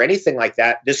 fever, anything like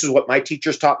that. This is what my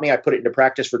teachers taught me. I put it into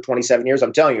practice for 27 years.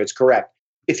 I'm telling you, it's correct.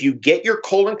 If you get your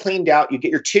colon cleaned out, you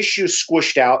get your tissue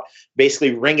squished out,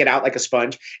 basically wring it out like a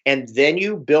sponge, and then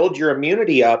you build your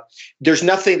immunity up, there's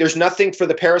nothing for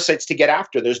the parasites to get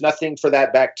after. There's nothing for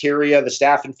that bacteria, the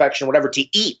staph infection, whatever,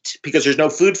 to eat because there's no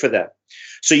food for them.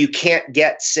 So you can't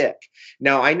get sick.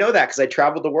 Now, I know that because I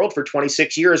traveled the world for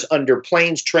 26 years under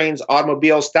planes, trains,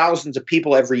 automobiles, thousands of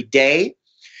people every day.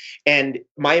 And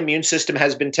my immune system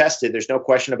has been tested. There's no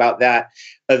question about that.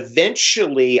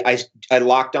 Eventually, I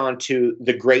locked on to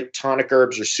the great tonic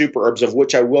herbs or super herbs, of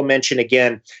which I will mention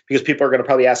again, because people are going to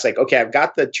probably ask, like, okay, I've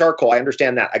got the charcoal. I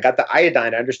understand that. I got the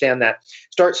iodine. I understand that.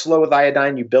 Start slow with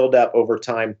iodine. You build up over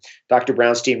time. Dr.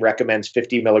 Brownstein recommends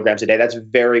 50 milligrams a day. That's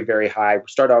very, very high.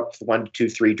 Start out with 1, 2,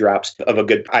 3 drops of a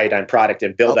good iodine product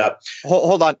and build up.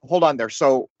 Hold on there.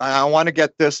 So I want to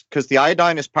get this because the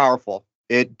iodine is powerful.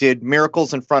 It did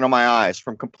miracles in front of my eyes,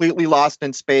 from completely lost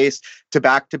in space to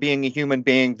back to being a human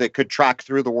being that could track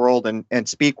through the world and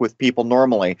speak with people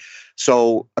normally.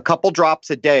 So a couple drops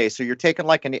a day. So you're taking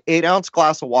like an 8-ounce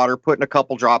glass of water, putting a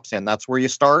couple drops in. That's where you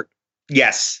start?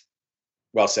 Yes.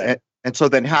 Well said. And so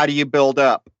then how do you build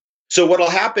up? So what'll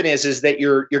happen is that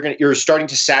you're starting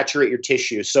to saturate your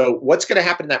tissue. So what's going to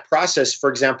happen in that process? For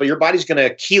example, your body's going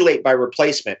to chelate by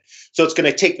replacement. So it's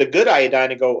going to take the good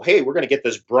iodine and go, hey, we're going to get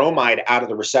this bromide out of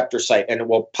the receptor site, and it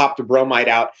will pop the bromide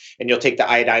out, and you'll take the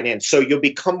iodine in. So you'll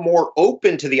become more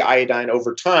open to the iodine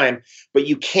over time, but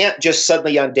you can't just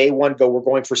suddenly on day one go, we're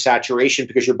going for saturation,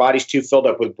 because your body's too filled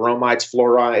up with bromides,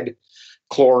 fluoride,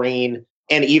 chlorine,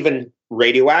 and even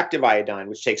radioactive iodine,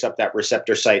 which takes up that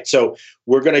receptor site. So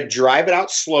we're going to drive it out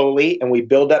slowly, and we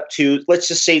build up to, let's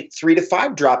just say, 3 to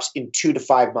 5 drops in 2 to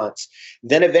 5 months.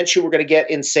 Then eventually we're going to get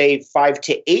in, say, 5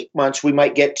 to 8 months, we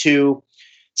might get to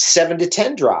 7 to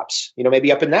 10 drops,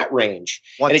 maybe up in that range.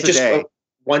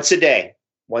 Once a day.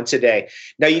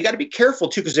 Now you got to be careful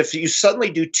too, because if you suddenly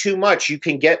do too much, you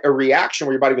can get a reaction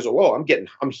where your body goes, whoa,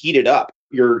 I'm heated up.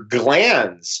 Your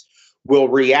glands will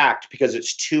react because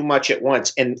it's too much at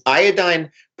once. And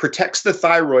iodine protects the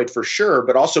thyroid for sure,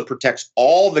 but also protects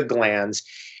all the glands,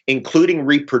 including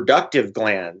reproductive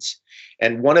glands.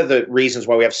 And one of the reasons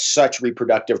why we have such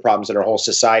reproductive problems in our whole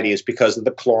society is because of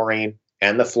the chlorine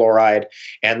and the fluoride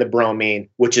and the bromine,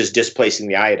 which is displacing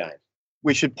the iodine.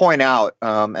 We should point out,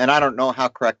 and I don't know how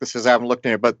correct this is, I haven't looked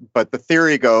at it, but the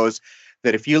theory goes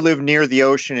that if you live near the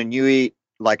ocean and you eat,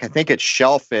 like, I think it's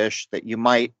shellfish, that you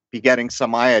might be getting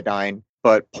some iodine.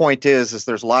 But point is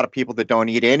there's a lot of people that don't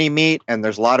eat any meat, and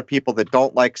there's a lot of people that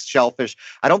don't like shellfish.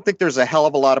 I don't think there's a hell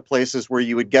of a lot of places where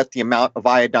you would get the amount of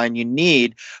iodine you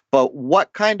need. But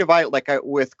what kind of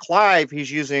with Clive,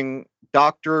 he's using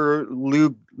Dr.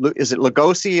 Is it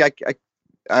Lugosi?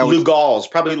 Lugol's,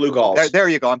 probably Lugol's. There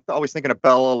you go. I'm always thinking of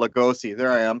Bella Lugosi.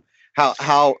 There I am.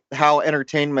 How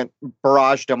entertainment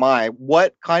barraged am I?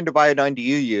 What kind of iodine do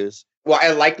you use? Well,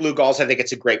 I like Lugol's. I think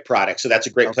it's a great product. So that's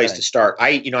a great place to start.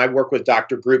 I work with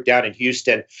Dr. Group down in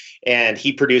Houston, and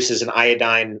he produces an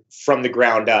iodine from the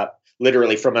ground up,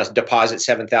 literally from a deposit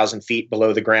 7,000 feet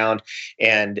below the ground.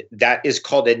 And that is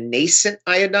called a nascent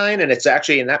iodine. And it's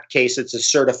actually, in that case, it's a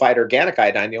certified organic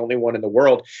iodine, the only one in the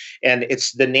world. And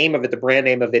it's the brand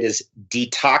name of it is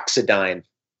Detoxidine.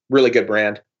 Really good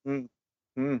brand.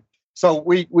 Mm-hmm. So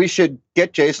we should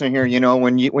get Jason here.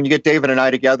 When you get David and I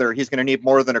together, he's going to need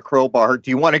more than a crowbar. Do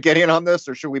you want to get in on this,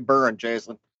 or should we burn,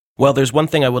 Jason? Well, there's one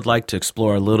thing I would like to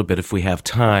explore a little bit if we have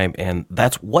time, and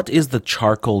that's what is the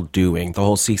charcoal doing, the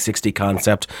whole C60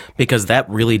 concept, because that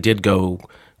really did go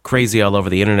crazy all over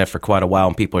the internet for quite a while,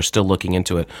 and people are still looking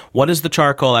into it. What is the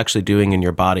charcoal actually doing in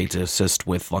your body to assist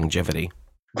with longevity?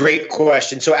 Great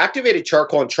question. So activated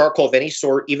charcoal and charcoal of any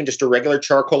sort, even just a regular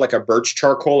charcoal like a birch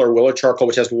charcoal or willow charcoal,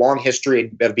 which has long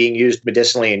history of being used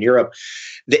medicinally in Europe,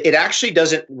 it actually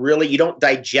doesn't really, you don't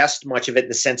digest much of it in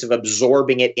the sense of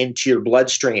absorbing it into your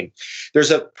bloodstream.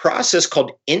 There's a process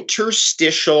called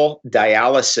interstitial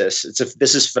dialysis.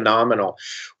 This is phenomenal,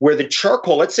 where the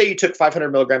charcoal, let's say you took 500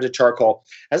 milligrams of charcoal,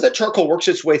 as that charcoal works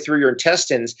its way through your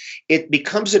intestines, it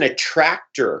becomes an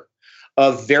attractor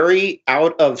of very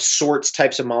out of sorts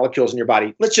types of molecules in your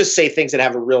body. Let's just say things that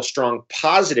have a real strong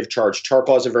positive charge.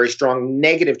 Charcoal has a very strong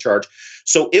negative charge.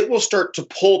 So it will start to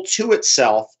pull to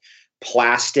itself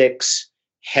plastics,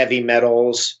 heavy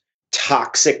metals,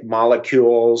 toxic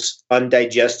molecules,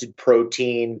 undigested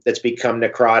protein that's become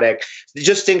necrotic,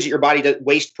 just things that your body does,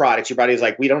 waste products. Your body is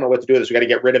like, we don't know what to do with this. We got to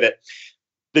get rid of it.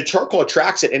 The charcoal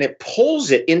attracts it and it pulls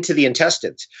it into the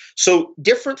intestines. So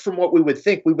different from what we would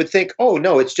think. We would think, oh,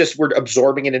 no, it's just we're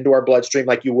absorbing it into our bloodstream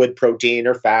like you would protein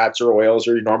or fats or oils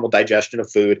or your normal digestion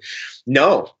of food.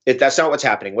 No, that's not what's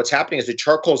happening. What's happening is the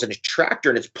charcoal is an attractor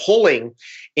and it's pulling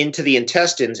into the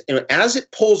intestines. And as it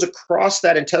pulls across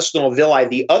that intestinal villi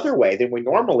the other way than we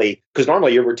normally, because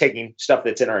normally we're taking stuff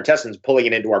that's in our intestines, pulling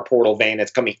it into our portal vein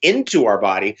that's coming into our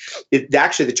body.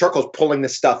 Actually, the charcoal is pulling the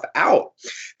stuff out.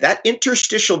 That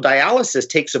interstitial dialysis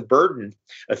takes a burden,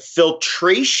 a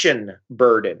filtration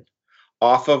burden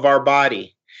off of our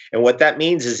body. And what that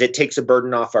means is it takes a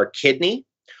burden off our kidney,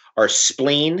 our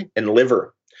spleen, and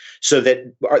liver, so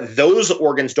that those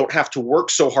organs don't have to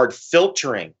work so hard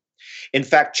filtering. In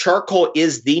fact, charcoal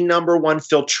is the number one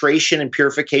filtration and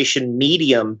purification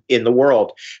medium in the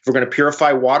world. If we're going to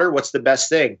purify water, what's the best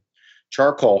thing?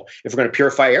 Charcoal. If we're going to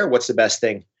purify air, what's the best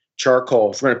thing?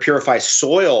 Charcoal. If we're going to purify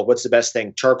soil, what's the best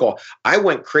thing? Charcoal. I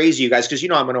went crazy, you guys, because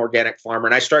I'm an organic farmer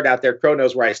and I started out there. Crow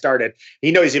knows where I started.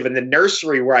 He knows even the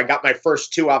nursery where I got my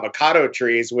first 2 avocado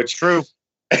trees, which True.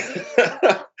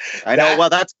 I know. Well,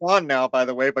 that's gone now, by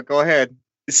the way, but go ahead.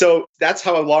 So that's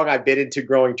how long I've been into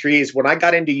growing trees. When I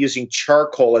got into using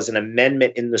charcoal as an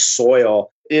amendment in the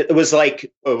soil, it was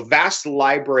like a vast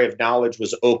library of knowledge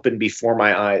was open before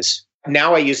my eyes.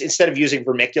 Now instead of using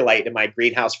vermiculite in my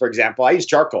greenhouse, for example, I use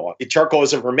charcoal. Charcoal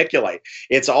is a vermiculite.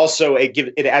 It's also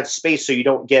it adds space so you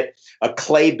don't get a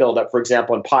clay buildup. For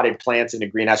example, in potted plants in a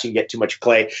greenhouse, you can get too much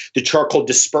clay. The charcoal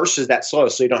disperses that soil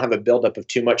so you don't have a buildup of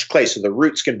too much clay, so the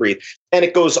roots can breathe. And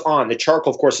it goes on. The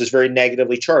charcoal, of course, is very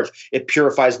negatively charged. It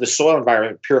purifies the soil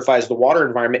environment, purifies the water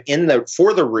environment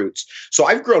for the roots. So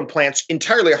I've grown plants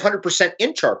entirely 100%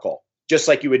 in charcoal, just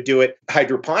like you would do it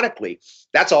hydroponically.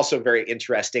 That's also very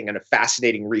interesting and a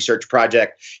fascinating research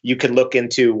project. You can look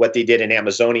into what they did in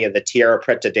Amazonia, the Tierra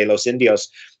Preta de los Indios,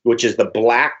 which is the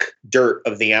black dirt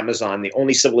of the Amazon, the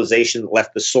only civilization that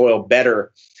left the soil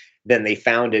better than they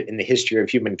found it in the history of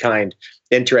humankind.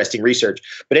 Interesting research.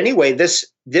 But anyway, this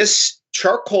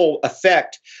charcoal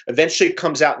effect eventually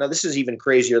comes out. Now, this is even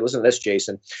crazier. Listen to this,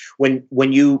 Jason.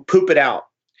 When you poop it out,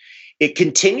 it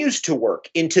continues to work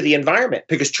into the environment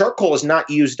because charcoal is not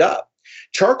used up.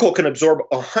 Charcoal can absorb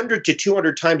 100 to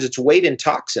 200 times its weight in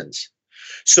toxins.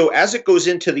 So as it goes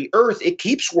into the earth, it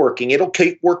keeps working. It'll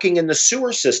keep working in the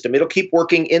sewer system. It'll keep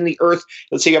working in the earth.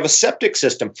 Let's say you have a septic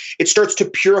system. It starts to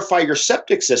purify your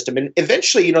septic system. And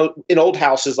eventually, in old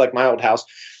houses like my old house,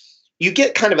 you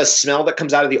get kind of a smell that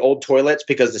comes out of the old toilets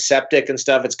because the septic and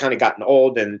stuff, it's kind of gotten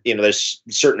old and, there's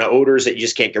certain odors that you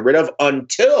just can't get rid of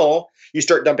until you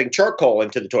start dumping charcoal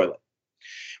into the toilet.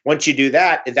 Once you do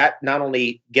that, that not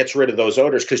only gets rid of those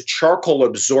odors, because charcoal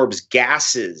absorbs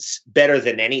gases better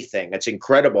than anything. It's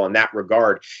incredible in that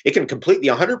regard. It can completely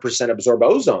 100% absorb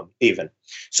ozone even.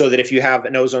 So that if you have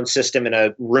an ozone system in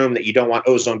a room that you don't want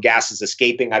ozone gases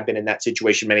escaping, I've been in that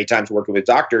situation many times working with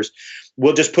doctors,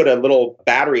 we'll just put a little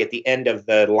battery at the end of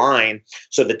the line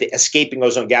so that the escaping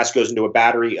ozone gas goes into a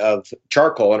battery of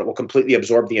charcoal and it will completely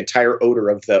absorb the entire odor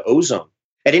of the ozone.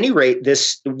 At any rate,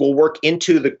 this will work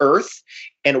into the earth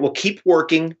and it will keep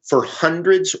working for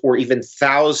hundreds or even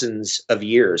thousands of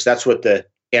years. That's what the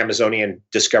Amazonian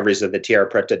discoveries of the Tierra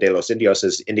Preta de los Indios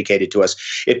has indicated to us.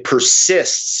 It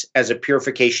persists as a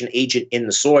purification agent in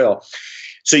the soil.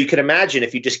 So you can imagine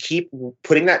if you just keep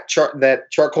putting that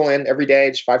charcoal in every day,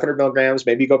 it's 500 milligrams,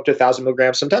 maybe you go up to 1,000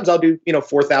 milligrams. Sometimes I'll do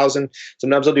 4,000.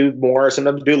 Sometimes I'll do more.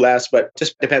 Sometimes I'll do less, but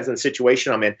just depends on the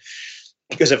situation I'm in.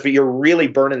 Because if you're really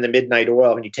burning the midnight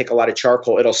oil and you take a lot of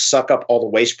charcoal, it'll suck up all the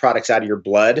waste products out of your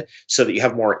blood so that you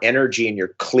have more energy and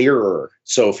you're clearer.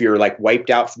 So if you're like wiped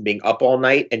out from being up all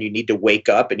night and you need to wake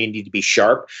up and you need to be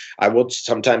sharp, I will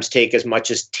sometimes take as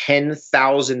much as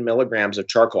 10,000 milligrams of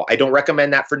charcoal. I don't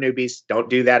recommend that for newbies. Don't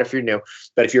do that if you're new.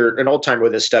 But if you're an old timer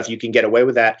with this stuff, you can get away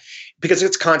with that because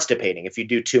it's constipating. If you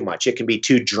do too much, it can be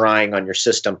too drying on your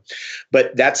system.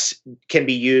 But that's can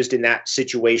be used in that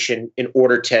situation in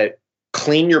order to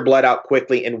clean your blood out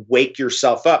quickly and wake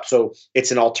yourself up. So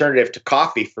it's an alternative to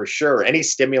coffee for sure. Any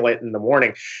stimulant in the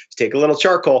morning, take a little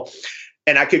charcoal.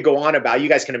 And I could go on about, you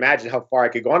guys can imagine how far I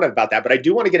could go on about that. But I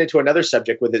do want to get into another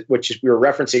subject with it, which we were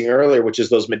referencing earlier, which is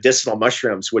those medicinal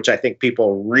mushrooms, which I think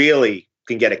people really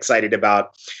can get excited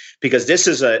about. Because this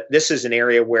is an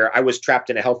area where I was trapped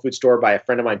in a health food store by a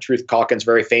friend of mine, Truth Calkins,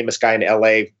 very famous guy in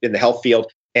LA in the health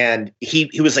field. And he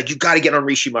was like, you got to get on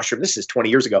reishi mushroom. This is 20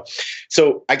 years ago.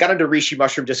 So I got into reishi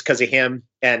mushroom just because of him.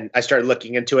 And I started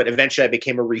looking into it. Eventually, I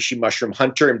became a reishi mushroom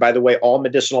hunter. And by the way, all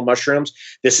medicinal mushrooms,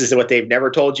 this is what they've never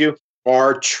told you,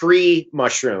 are tree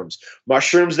mushrooms.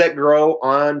 Mushrooms that grow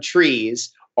on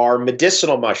trees are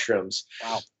medicinal mushrooms.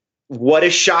 Wow. What a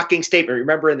shocking statement.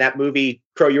 Remember in that movie,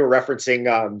 Crow, you were referencing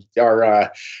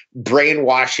our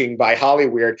brainwashing by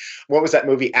Hollywood. What was that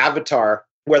movie, Avatar,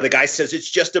 where the guy says it's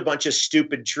just a bunch of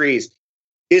stupid trees.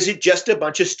 Is it just a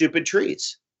bunch of stupid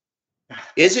trees?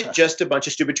 Is it just a bunch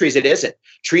of stupid trees? It isn't.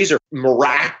 Trees are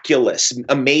miraculous,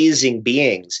 amazing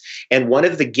beings. And one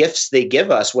of the gifts they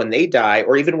give us when they die,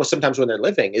 or even sometimes when they're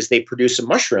living, is they produce a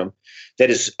mushroom that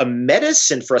is a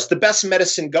medicine for us, the best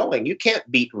medicine going. You can't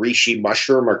beat reishi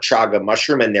mushroom or chaga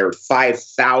mushroom and their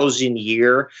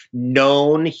 5,000-year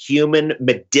known human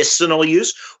medicinal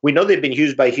use. We know they've been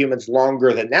used by humans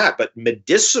longer than that, but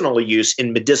medicinal use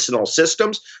in medicinal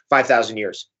systems, 5,000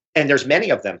 years. And there's many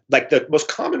of them. Like the most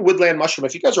common woodland mushroom,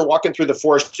 if you guys are walking through the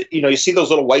forest, you see those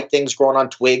little white things growing on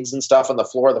twigs and stuff on the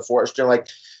floor of the forest. You're like,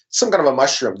 some kind of a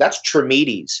mushroom. That's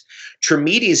Trametes.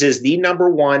 Trametes is the number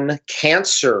one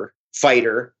cancer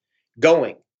fighter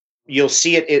going. You'll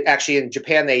see it actually in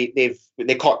Japan. They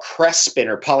call it crespin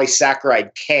or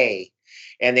polysaccharide K,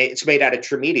 and it's made out of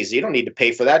Trametes. You don't need to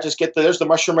pay for that. Just there's the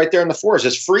mushroom right there in the forest.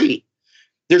 It's free.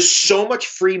 There's so much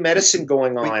free medicine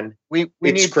going on.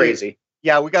 It's crazy.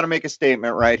 Yeah, we got to make a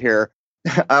statement right here.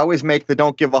 I always make the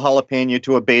don't give a jalapeno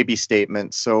to a baby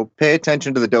statement. So pay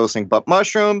attention to the dosing. But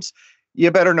mushrooms, you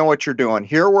better know what you're doing.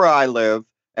 Here where I live,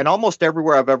 and almost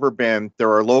everywhere I've ever been,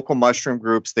 there are local mushroom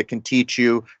groups that can teach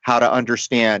you how to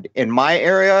understand. In my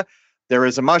area, there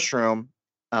is a mushroom.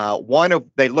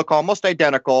 They look almost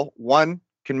identical. One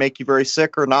can make you very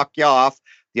sick or knock you off.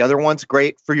 The other one's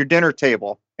great for your dinner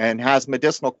table and has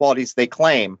medicinal qualities, they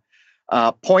claim.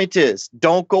 Point is,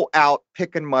 don't go out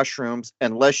picking mushrooms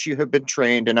unless you have been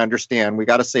trained and understand. We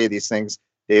got to say these things,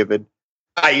 David.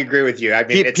 I agree with you. I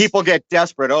mean, people get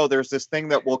desperate. Oh, there's this thing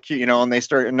that will keep, and they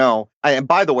start. No. And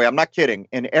by the way, I'm not kidding.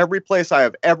 In every place I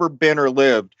have ever been or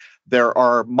lived, there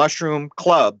are mushroom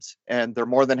clubs, and they're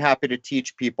more than happy to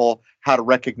teach people how to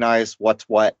recognize what's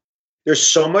what. There's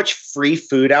so much free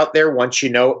food out there. Once you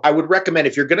know, I would recommend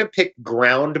if you're going to pick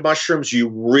ground mushrooms, you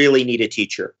really need a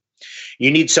teacher. You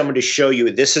need someone to show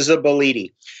you this is a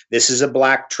bolete, this is a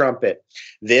black trumpet,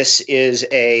 this is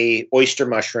a oyster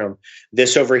mushroom,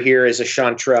 this over here is a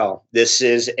chanterelle, this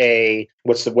is a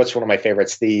what's one of my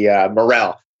favorites, the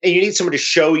morel. And you need someone to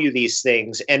show you these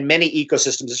things. And many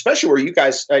ecosystems, especially where you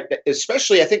guys,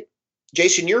 especially I think,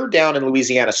 Jason, you're down in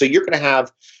Louisiana, so you're going to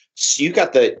have. You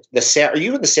got the Sam. Are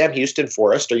you in the Sam Houston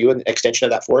forest? Are you an extension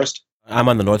of that forest? I'm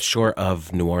on the North Shore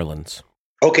of New Orleans.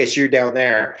 Okay, so you're down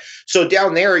there. So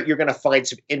down there, you're going to find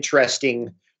some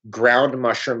interesting ground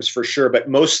mushrooms for sure. But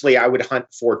mostly, I would hunt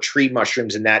for tree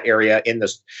mushrooms in that area.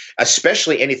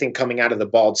 Especially anything coming out of the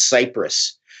bald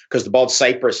cypress, because the bald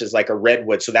cypress is like a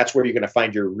redwood. So that's where you're going to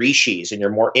find your rishis and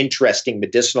your more interesting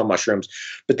medicinal mushrooms.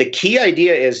 But the key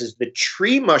idea is the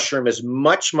tree mushroom is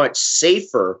much, much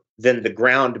safer than the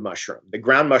ground mushroom. The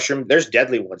ground mushroom, there's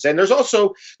deadly ones. And there's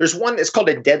one that's called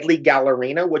a deadly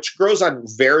gallerina, which grows on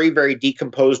very, very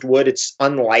decomposed wood. It's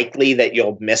unlikely that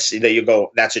you'll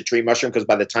go, that's a tree mushroom, because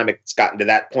by the time it's gotten to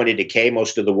that point of decay,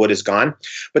 most of the wood is gone.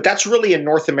 But that's really in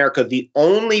North America, the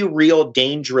only real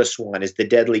dangerous one is the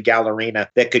deadly gallerina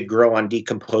that could grow on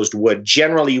decomposed wood.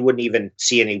 Generally, you wouldn't even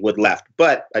see any wood left.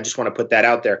 But I just want to put that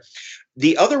out there.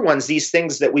 The other ones, these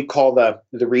things that we call the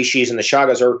rishis and the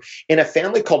chagas, are in a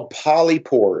family called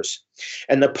polypores.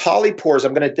 And the polypores,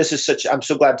 I'm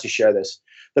so glad to share this.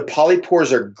 The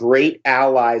polypores are great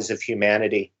allies of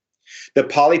humanity. The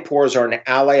polypores are an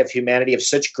ally of humanity of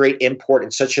such great import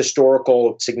and such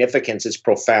historical significance, it's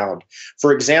profound.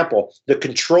 For example, the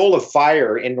control of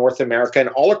fire in North America and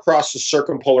all across the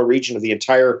circumpolar region of the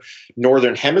entire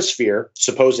northern hemisphere,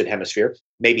 supposed hemisphere,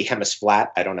 maybe hemisflat,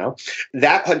 I don't know.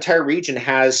 That entire region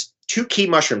has two key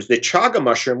mushrooms, the chaga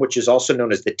mushroom, which is also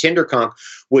known as the tinder conch,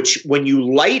 which when you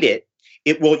light it,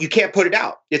 you can't put it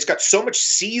out. It's got so much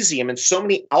cesium and so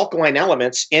many alkaline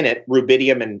elements in it,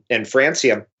 rubidium and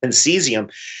francium and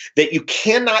cesium, that you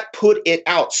cannot put it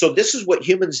out. So this is what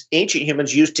ancient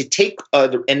humans used to take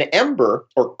an ember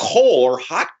or coal or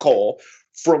hot coal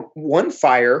from one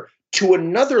fire to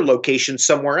another location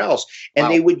somewhere else.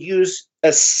 And They would use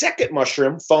a second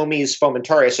mushroom, Fomes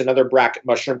fomentarius, another bracket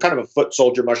mushroom, kind of a foot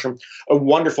soldier mushroom, a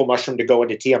wonderful mushroom to go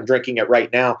into tea. I'm drinking it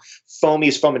right now.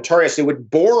 Fomes fomentarius. They would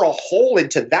bore a hole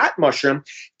into that mushroom,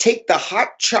 take the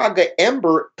hot chaga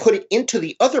ember, put it into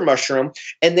the other mushroom,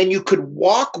 and then you could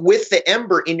walk with the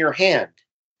ember in your hand.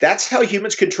 That's how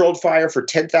humans controlled fire for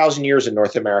 10,000 years in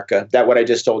North America. That what I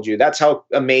just told you. That's how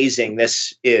amazing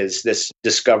this is, this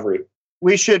discovery.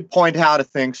 We should point out a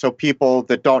thing so people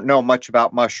that don't know much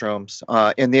about mushrooms.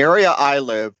 In the area I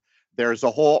live, there's a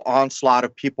whole onslaught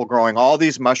of people growing all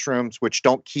these mushrooms which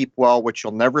don't keep well, which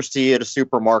you'll never see at a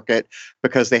supermarket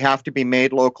because they have to be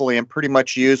made locally and pretty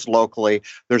much used locally.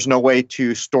 There's no way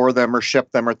to store them or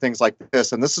ship them or things like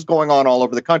this. And this is going on all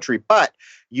over the country. But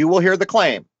you will hear the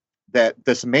claim that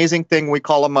this amazing thing we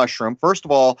call a mushroom, first of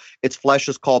all, its flesh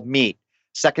is called meat.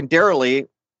 Secondarily,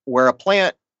 where a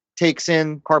plant takes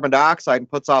in carbon dioxide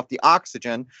and puts off the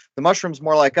oxygen, the mushroom's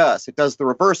more like us. It does the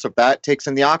reverse of that, takes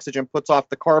in the oxygen, puts off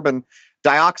the carbon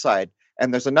dioxide.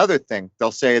 And there's another thing.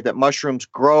 They'll say that mushrooms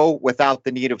grow without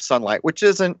the need of sunlight, which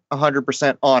isn't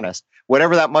 100% honest.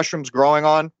 Whatever that mushroom's growing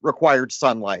on required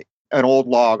sunlight, an old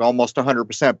log, almost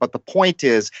 100%. But the point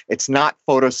is, it's not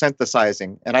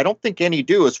photosynthesizing. And I don't think any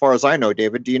do, as far as I know,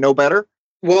 David. Do you know better?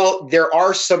 Well, there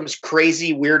are some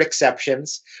crazy, weird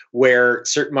exceptions where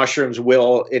certain mushrooms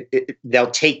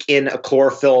they'll take in a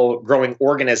chlorophyll growing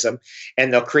organism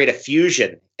and they'll create a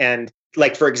fusion. And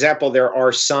like, for example, there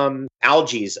are some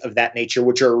algae of that nature,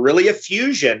 which are really a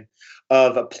fusion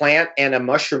of a plant and a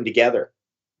mushroom together.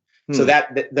 So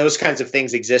those kinds of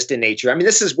things exist in nature. I mean,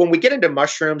 this is when we get into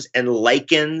mushrooms and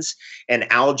lichens and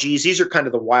algae, these are kind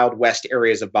of the Wild West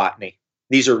areas of botany.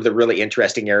 These are the really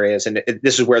interesting areas. And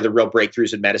this is where the real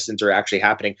breakthroughs in medicines are actually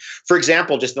happening. For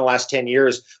example, just in the last 10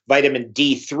 years, vitamin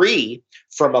D3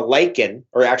 from a lichen,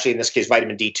 or actually in this case,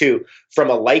 vitamin D2 from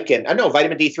a lichen. I know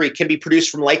vitamin D3 can be produced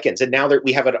from lichens. And now that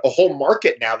we have a whole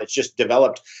market now that's just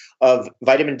developed of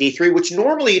vitamin D3, which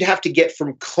normally you'd have to get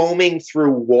from combing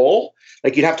through wool.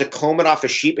 Like you'd have to comb it off a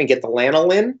sheep and get the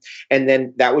lanolin. And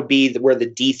then that would be where the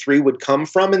D3 would come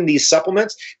from in these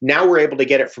supplements. Now we're able to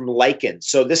get it from lichens.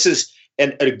 So this is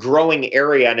a growing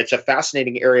area, and it's a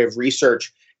fascinating area of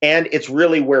research. And it's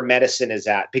really where medicine is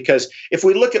at. Because if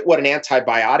we look at what an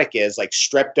antibiotic is, like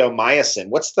streptomycin,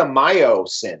 what's the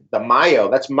myosin? The myo,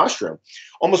 that's mushroom.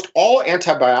 Almost all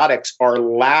antibiotics are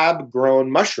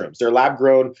lab-grown mushrooms. They're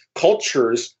lab-grown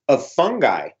cultures of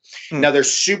fungi. Now, they're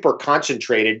super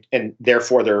concentrated, and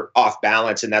therefore they're off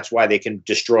balance, and that's why they can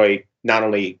destroy not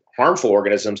only harmful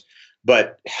organisms,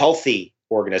 but healthy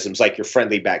organisms like your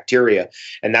friendly bacteria.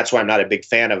 And that's why I'm not a big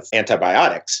fan of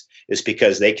antibiotics, is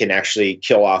because they can actually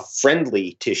kill off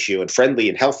friendly tissue and friendly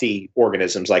and healthy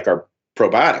organisms like our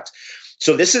probiotics.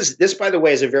 So this, by the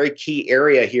way, is a very key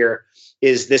area here,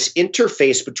 is this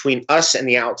interface between us and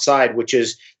the outside, which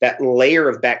is that layer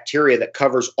of bacteria that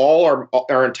covers all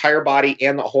our entire body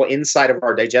and the whole inside of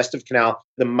our digestive canal,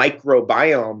 the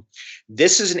microbiome.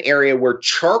 This is an area where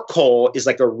charcoal is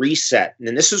like a reset.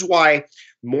 And this is why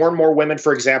more and more women,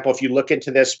 for example, if you look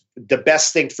into this, the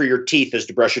best thing for your teeth is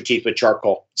to brush your teeth with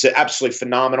charcoal. It's absolutely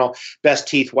phenomenal. Best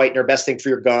teeth whitener, best thing for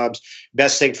your gums,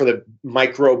 best thing for the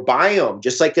microbiome,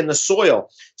 just like in the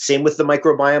soil. Same with the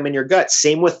microbiome in your gut.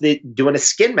 Same with doing a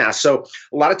skin mask. So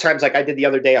a lot of times, like I did the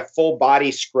other day, a full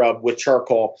body scrub with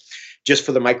charcoal just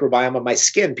for the microbiome of my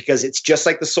skin, because it's just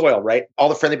like the soil, right? All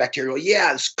the friendly bacteria,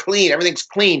 yeah, it's clean. Everything's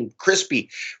clean,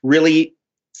 crispy. Really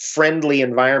friendly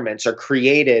environments are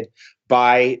created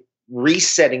by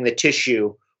resetting the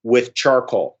tissue with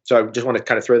charcoal. So I just want to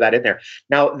kind of throw that in there.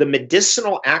 Now, the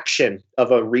medicinal action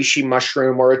of a reishi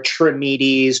mushroom or a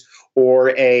trametes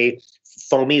or a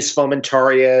Fomes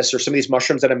fomentarius or some of these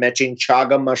mushrooms that I'm mentioning,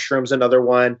 chaga mushrooms, another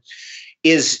one,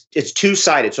 it's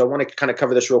two-sided. So I want to kind of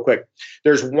cover this real quick.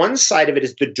 There's one side of it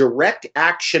is the direct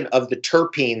action of the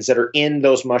terpenes that are in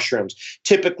those mushrooms,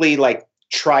 typically like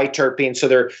triterpene. So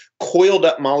they're coiled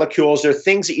up molecules. They're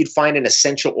things that you'd find in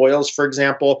essential oils, for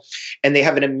example, and they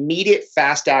have an immediate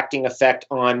fast acting effect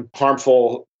on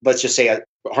harmful, let's just say a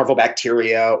harmful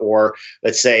bacteria, or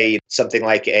let's say something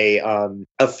like a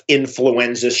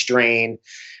influenza strain.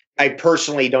 I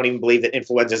personally don't even believe that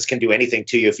influenzas can do anything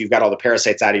to you if you've got all the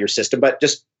parasites out of your system, but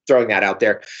just throwing that out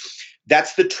there.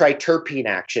 That's the triterpene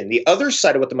action. The other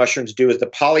side of what the mushrooms do is the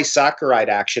polysaccharide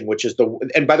action, which is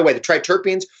and by the way, the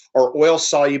triterpenes are oil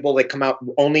soluble. They come out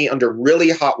only under really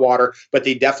hot water, but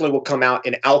they definitely will come out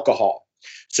in alcohol.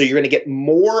 So you're going to get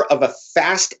more of a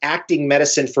fast acting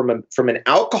medicine from an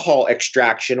alcohol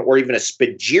extraction, or even a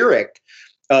spagyric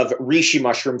of reishi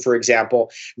mushroom, for example,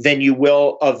 than you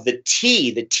will of the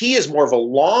tea. The tea is more of a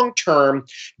long-term,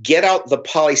 get out the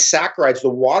polysaccharides, the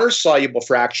water-soluble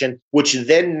fraction, which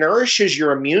then nourishes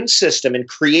your immune system and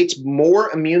creates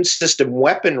more immune system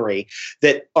weaponry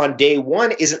that on day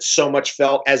one isn't so much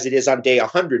felt as it is on day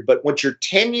 100. But once you're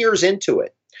 10 years into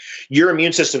it, your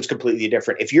immune system is completely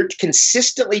different. If you're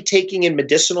consistently taking in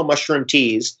medicinal mushroom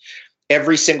teas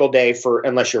every single day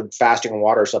unless you're fasting on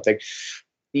water or something,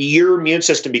 your immune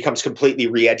system becomes completely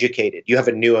re-educated. You have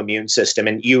a new immune system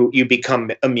and you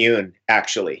become immune,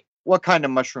 actually. What kind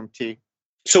of mushroom tea?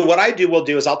 So what I will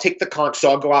do is I'll take the conch. So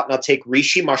I'll go out and I'll take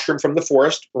reishi mushroom from the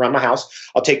forest around my house.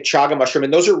 I'll take chaga mushroom,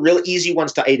 and those are real easy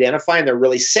ones to identify, and they're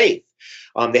really safe.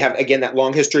 They have, again, that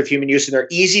long history of human use, and they're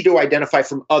easy to identify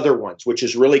from other ones, which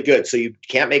is really good. So you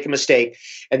can't make a mistake.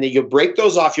 And then you'll break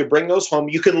those off. You'll bring those home.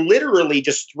 You can literally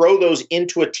just throw those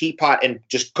into a teapot and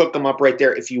just cook them up right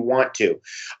there if you want to.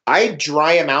 I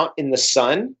dry them out in the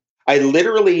sun. I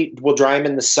literally will dry them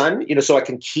in the sun, so I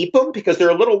can keep them, because they're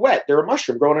a little wet. They're a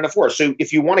mushroom growing in a forest. So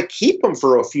if you want to keep them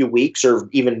for a few weeks or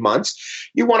even months,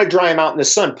 you want to dry them out in the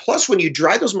sun. Plus, when you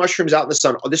dry those mushrooms out in the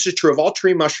sun, this is true of all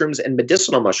tree mushrooms and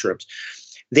medicinal mushrooms,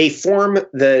 they form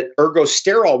the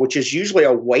ergosterol, which is usually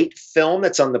a white film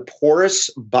that's on the porous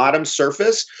bottom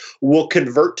surface, will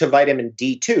convert to vitamin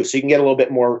D2. So you can get a little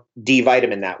bit more D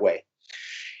vitamin that way.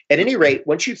 At any rate,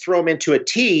 once you throw them into a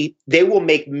tea, they will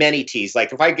make many teas.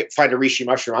 Like if I find a reishi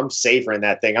mushroom, I'm savoring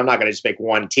that thing. I'm not going to just make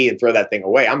one tea and throw that thing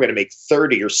away. I'm going to make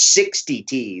 30 or 60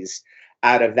 teas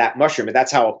out of that mushroom. And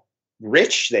that's how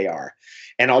rich they are.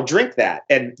 And I'll drink that.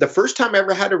 And the first time I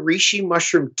ever had a reishi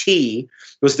mushroom tea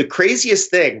was the craziest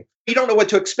thing. You don't know what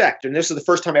to expect. And this is the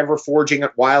first time ever foraging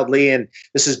it wildly. And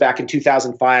this is back in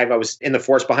 2005. I was in the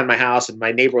forest behind my house, and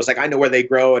my neighbor was like, I know where they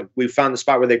grow. And we found the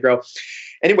spot where they grow.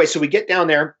 Anyway, so we get down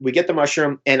there, we get the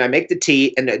mushroom, and I make the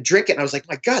tea and I drink it. And I was like,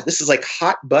 my God, this is like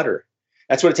hot butter.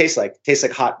 That's what it tastes like. It tastes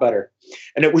like hot butter.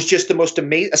 And it was just the most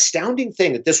astounding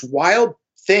thing that this wild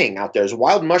thing out there, this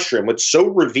wild mushroom, was so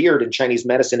revered in Chinese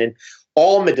medicine and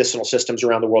all medicinal systems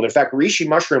around the world. In fact, reishi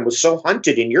mushroom was so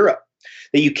hunted in Europe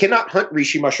that you cannot hunt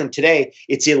reishi mushroom today.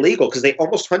 It's illegal because they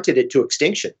almost hunted it to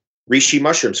extinction. Reishi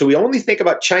mushroom. So we only think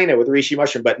about China with reishi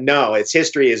mushroom, but no, its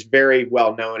history is very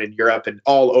well known in Europe and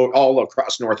all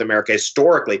across North America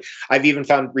historically. I've even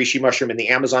found reishi mushroom in the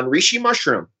Amazon. Reishi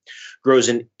mushroom grows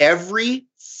in every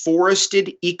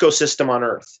forested ecosystem on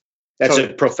Earth. That's a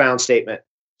profound statement.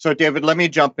 So, David, let me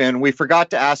jump in. We forgot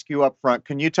to ask you up front.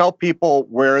 Can you tell people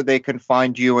where they can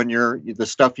find you and the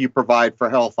stuff you provide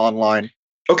for health online?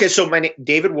 Okay, so my name,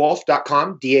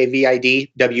 davidwolfe.com,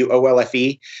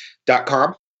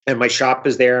 DavidWolfe.com. And my shop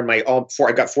is there, and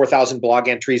I've got 4,000 blog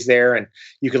entries there, and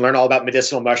you can learn all about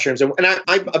medicinal mushrooms. And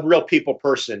I'm a real people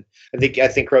person. I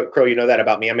think Crow, you know that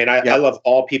about me. I mean, I love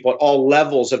all people at all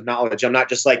levels of knowledge. I'm not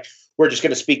just like, we're just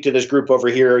going to speak to this group over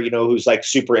here, who's like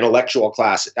super intellectual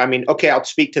class. I mean, okay, I'll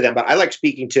speak to them, but I like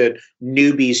speaking to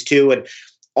newbies too. And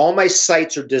all my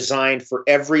sites are designed for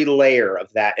every layer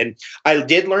of that. And I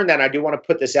did learn that. I do want to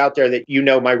put this out there that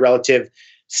my relative,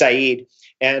 Saeed.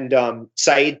 And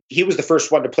Saeed, he was the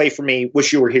first one to play for me,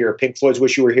 Wish You Were Here, Pink Floyd's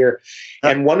Wish You Were Here.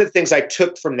 And one of the things I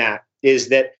took from that is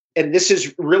that, and this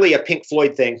is really a Pink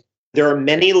Floyd thing, there are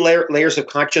many layers of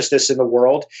consciousness in the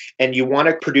world, and you want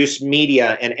to produce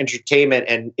media and entertainment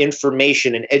and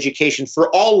information and education for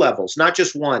all levels, not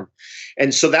just one.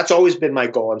 And so that's always been my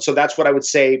goal. And so that's what I would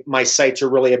say my sites are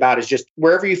really about, is just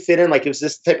wherever you fit in, like if it's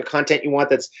this type of content you want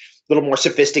that's a little more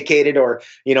sophisticated or,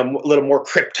 a little more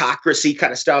cryptocracy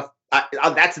kind of stuff,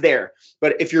 that's there.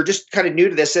 But if you're just kind of new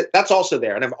to this, that's also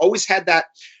there. And I've always had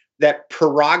that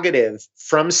prerogative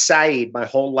from Saeed my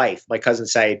whole life, my cousin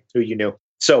Saeed, who you knew.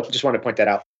 So just want to point that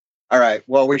out. All right.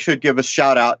 Well, we should give a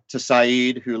shout out to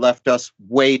Saeed, who left us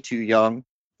way too young.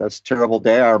 That's a terrible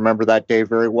day. I remember that day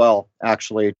very well,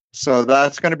 actually. So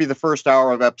that's going to be the first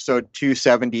hour of episode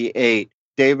 278.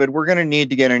 David, we're going to need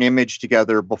to get an image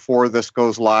together before this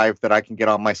goes live that I can get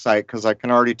on my site, because I can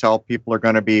already tell people are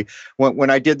going to be, when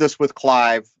I did this with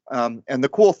Clive, and the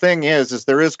cool thing is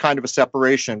there is kind of a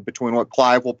separation between what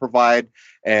Clive will provide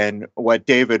and what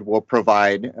David will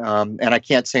provide. And I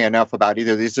can't say enough about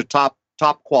either. These are top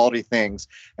quality things,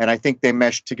 and I think they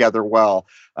mesh together well.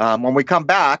 When we come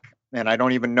back, and I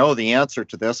don't even know the answer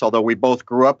to this, although we both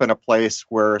grew up in a place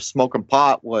where smoking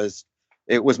pot was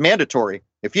mandatory.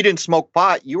 If you didn't smoke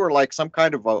pot, you were like some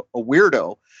kind of a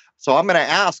weirdo. So I'm going to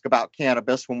ask about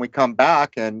cannabis when we come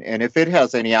back, and if it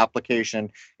has any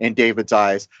application in David's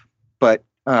eyes. But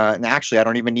and actually, I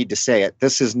don't even need to say it.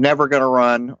 This is never going to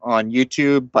run on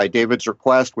YouTube by David's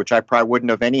request, which I probably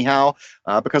wouldn't have anyhow,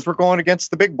 because we're going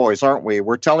against the big boys, aren't we?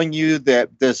 We're telling you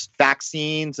that this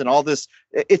vaccines and all this,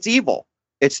 it's evil.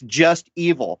 It's just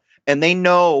evil. And they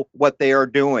know what they are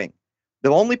doing. The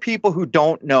only people who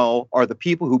don't know are the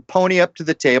people who pony up to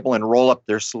the table and roll up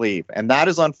their sleeve. And that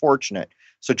is unfortunate.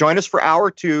 So join us for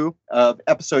hour 2 of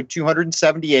episode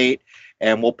 278,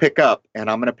 and we'll pick up. And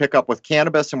I'm going to pick up with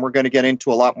cannabis, and we're going to get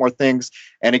into a lot more things.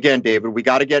 And again, David, we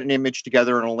got to get an image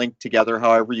together and a link together,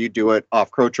 however you do it, off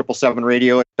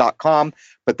crow777radio.com.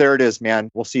 But there it is,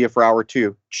 man. We'll see you for hour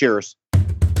 2. Cheers.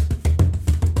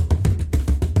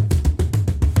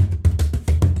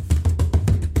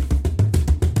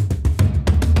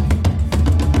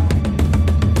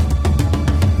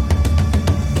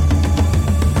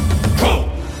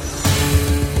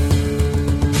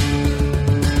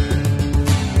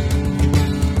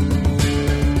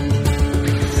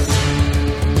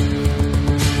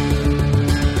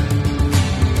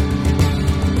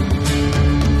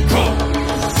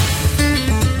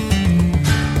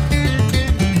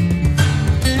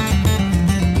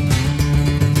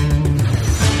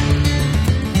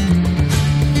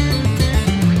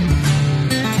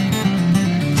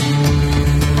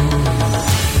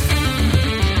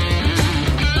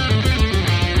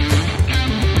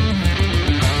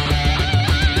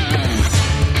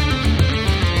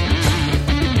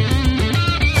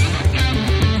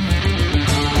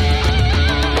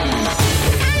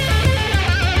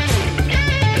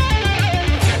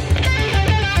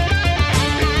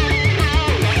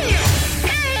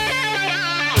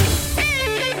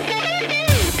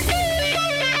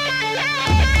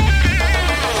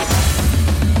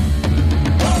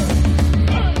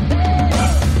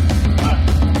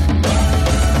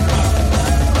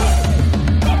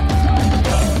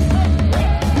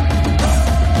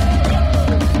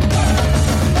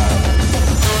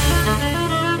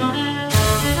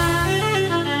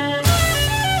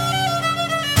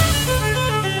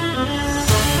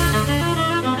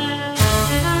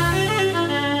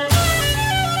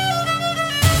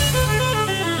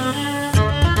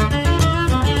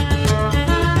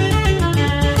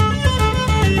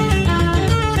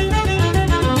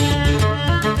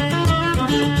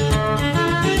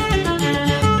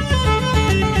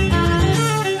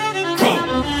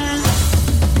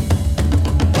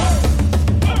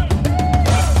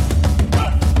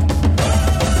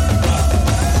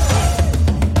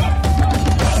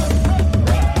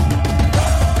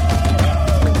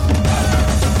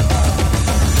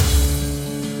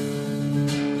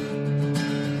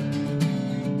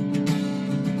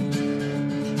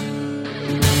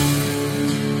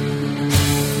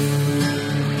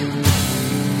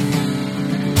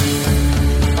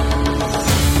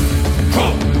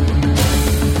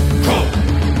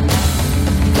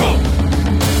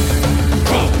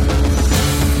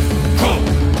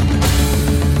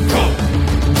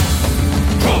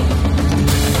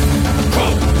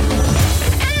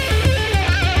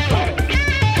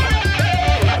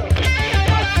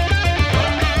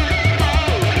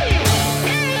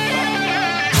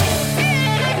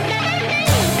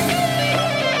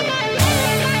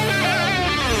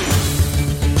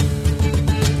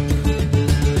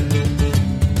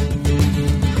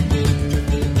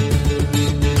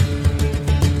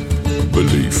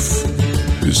 Belief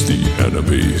is the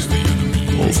enemy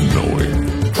of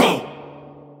knowing.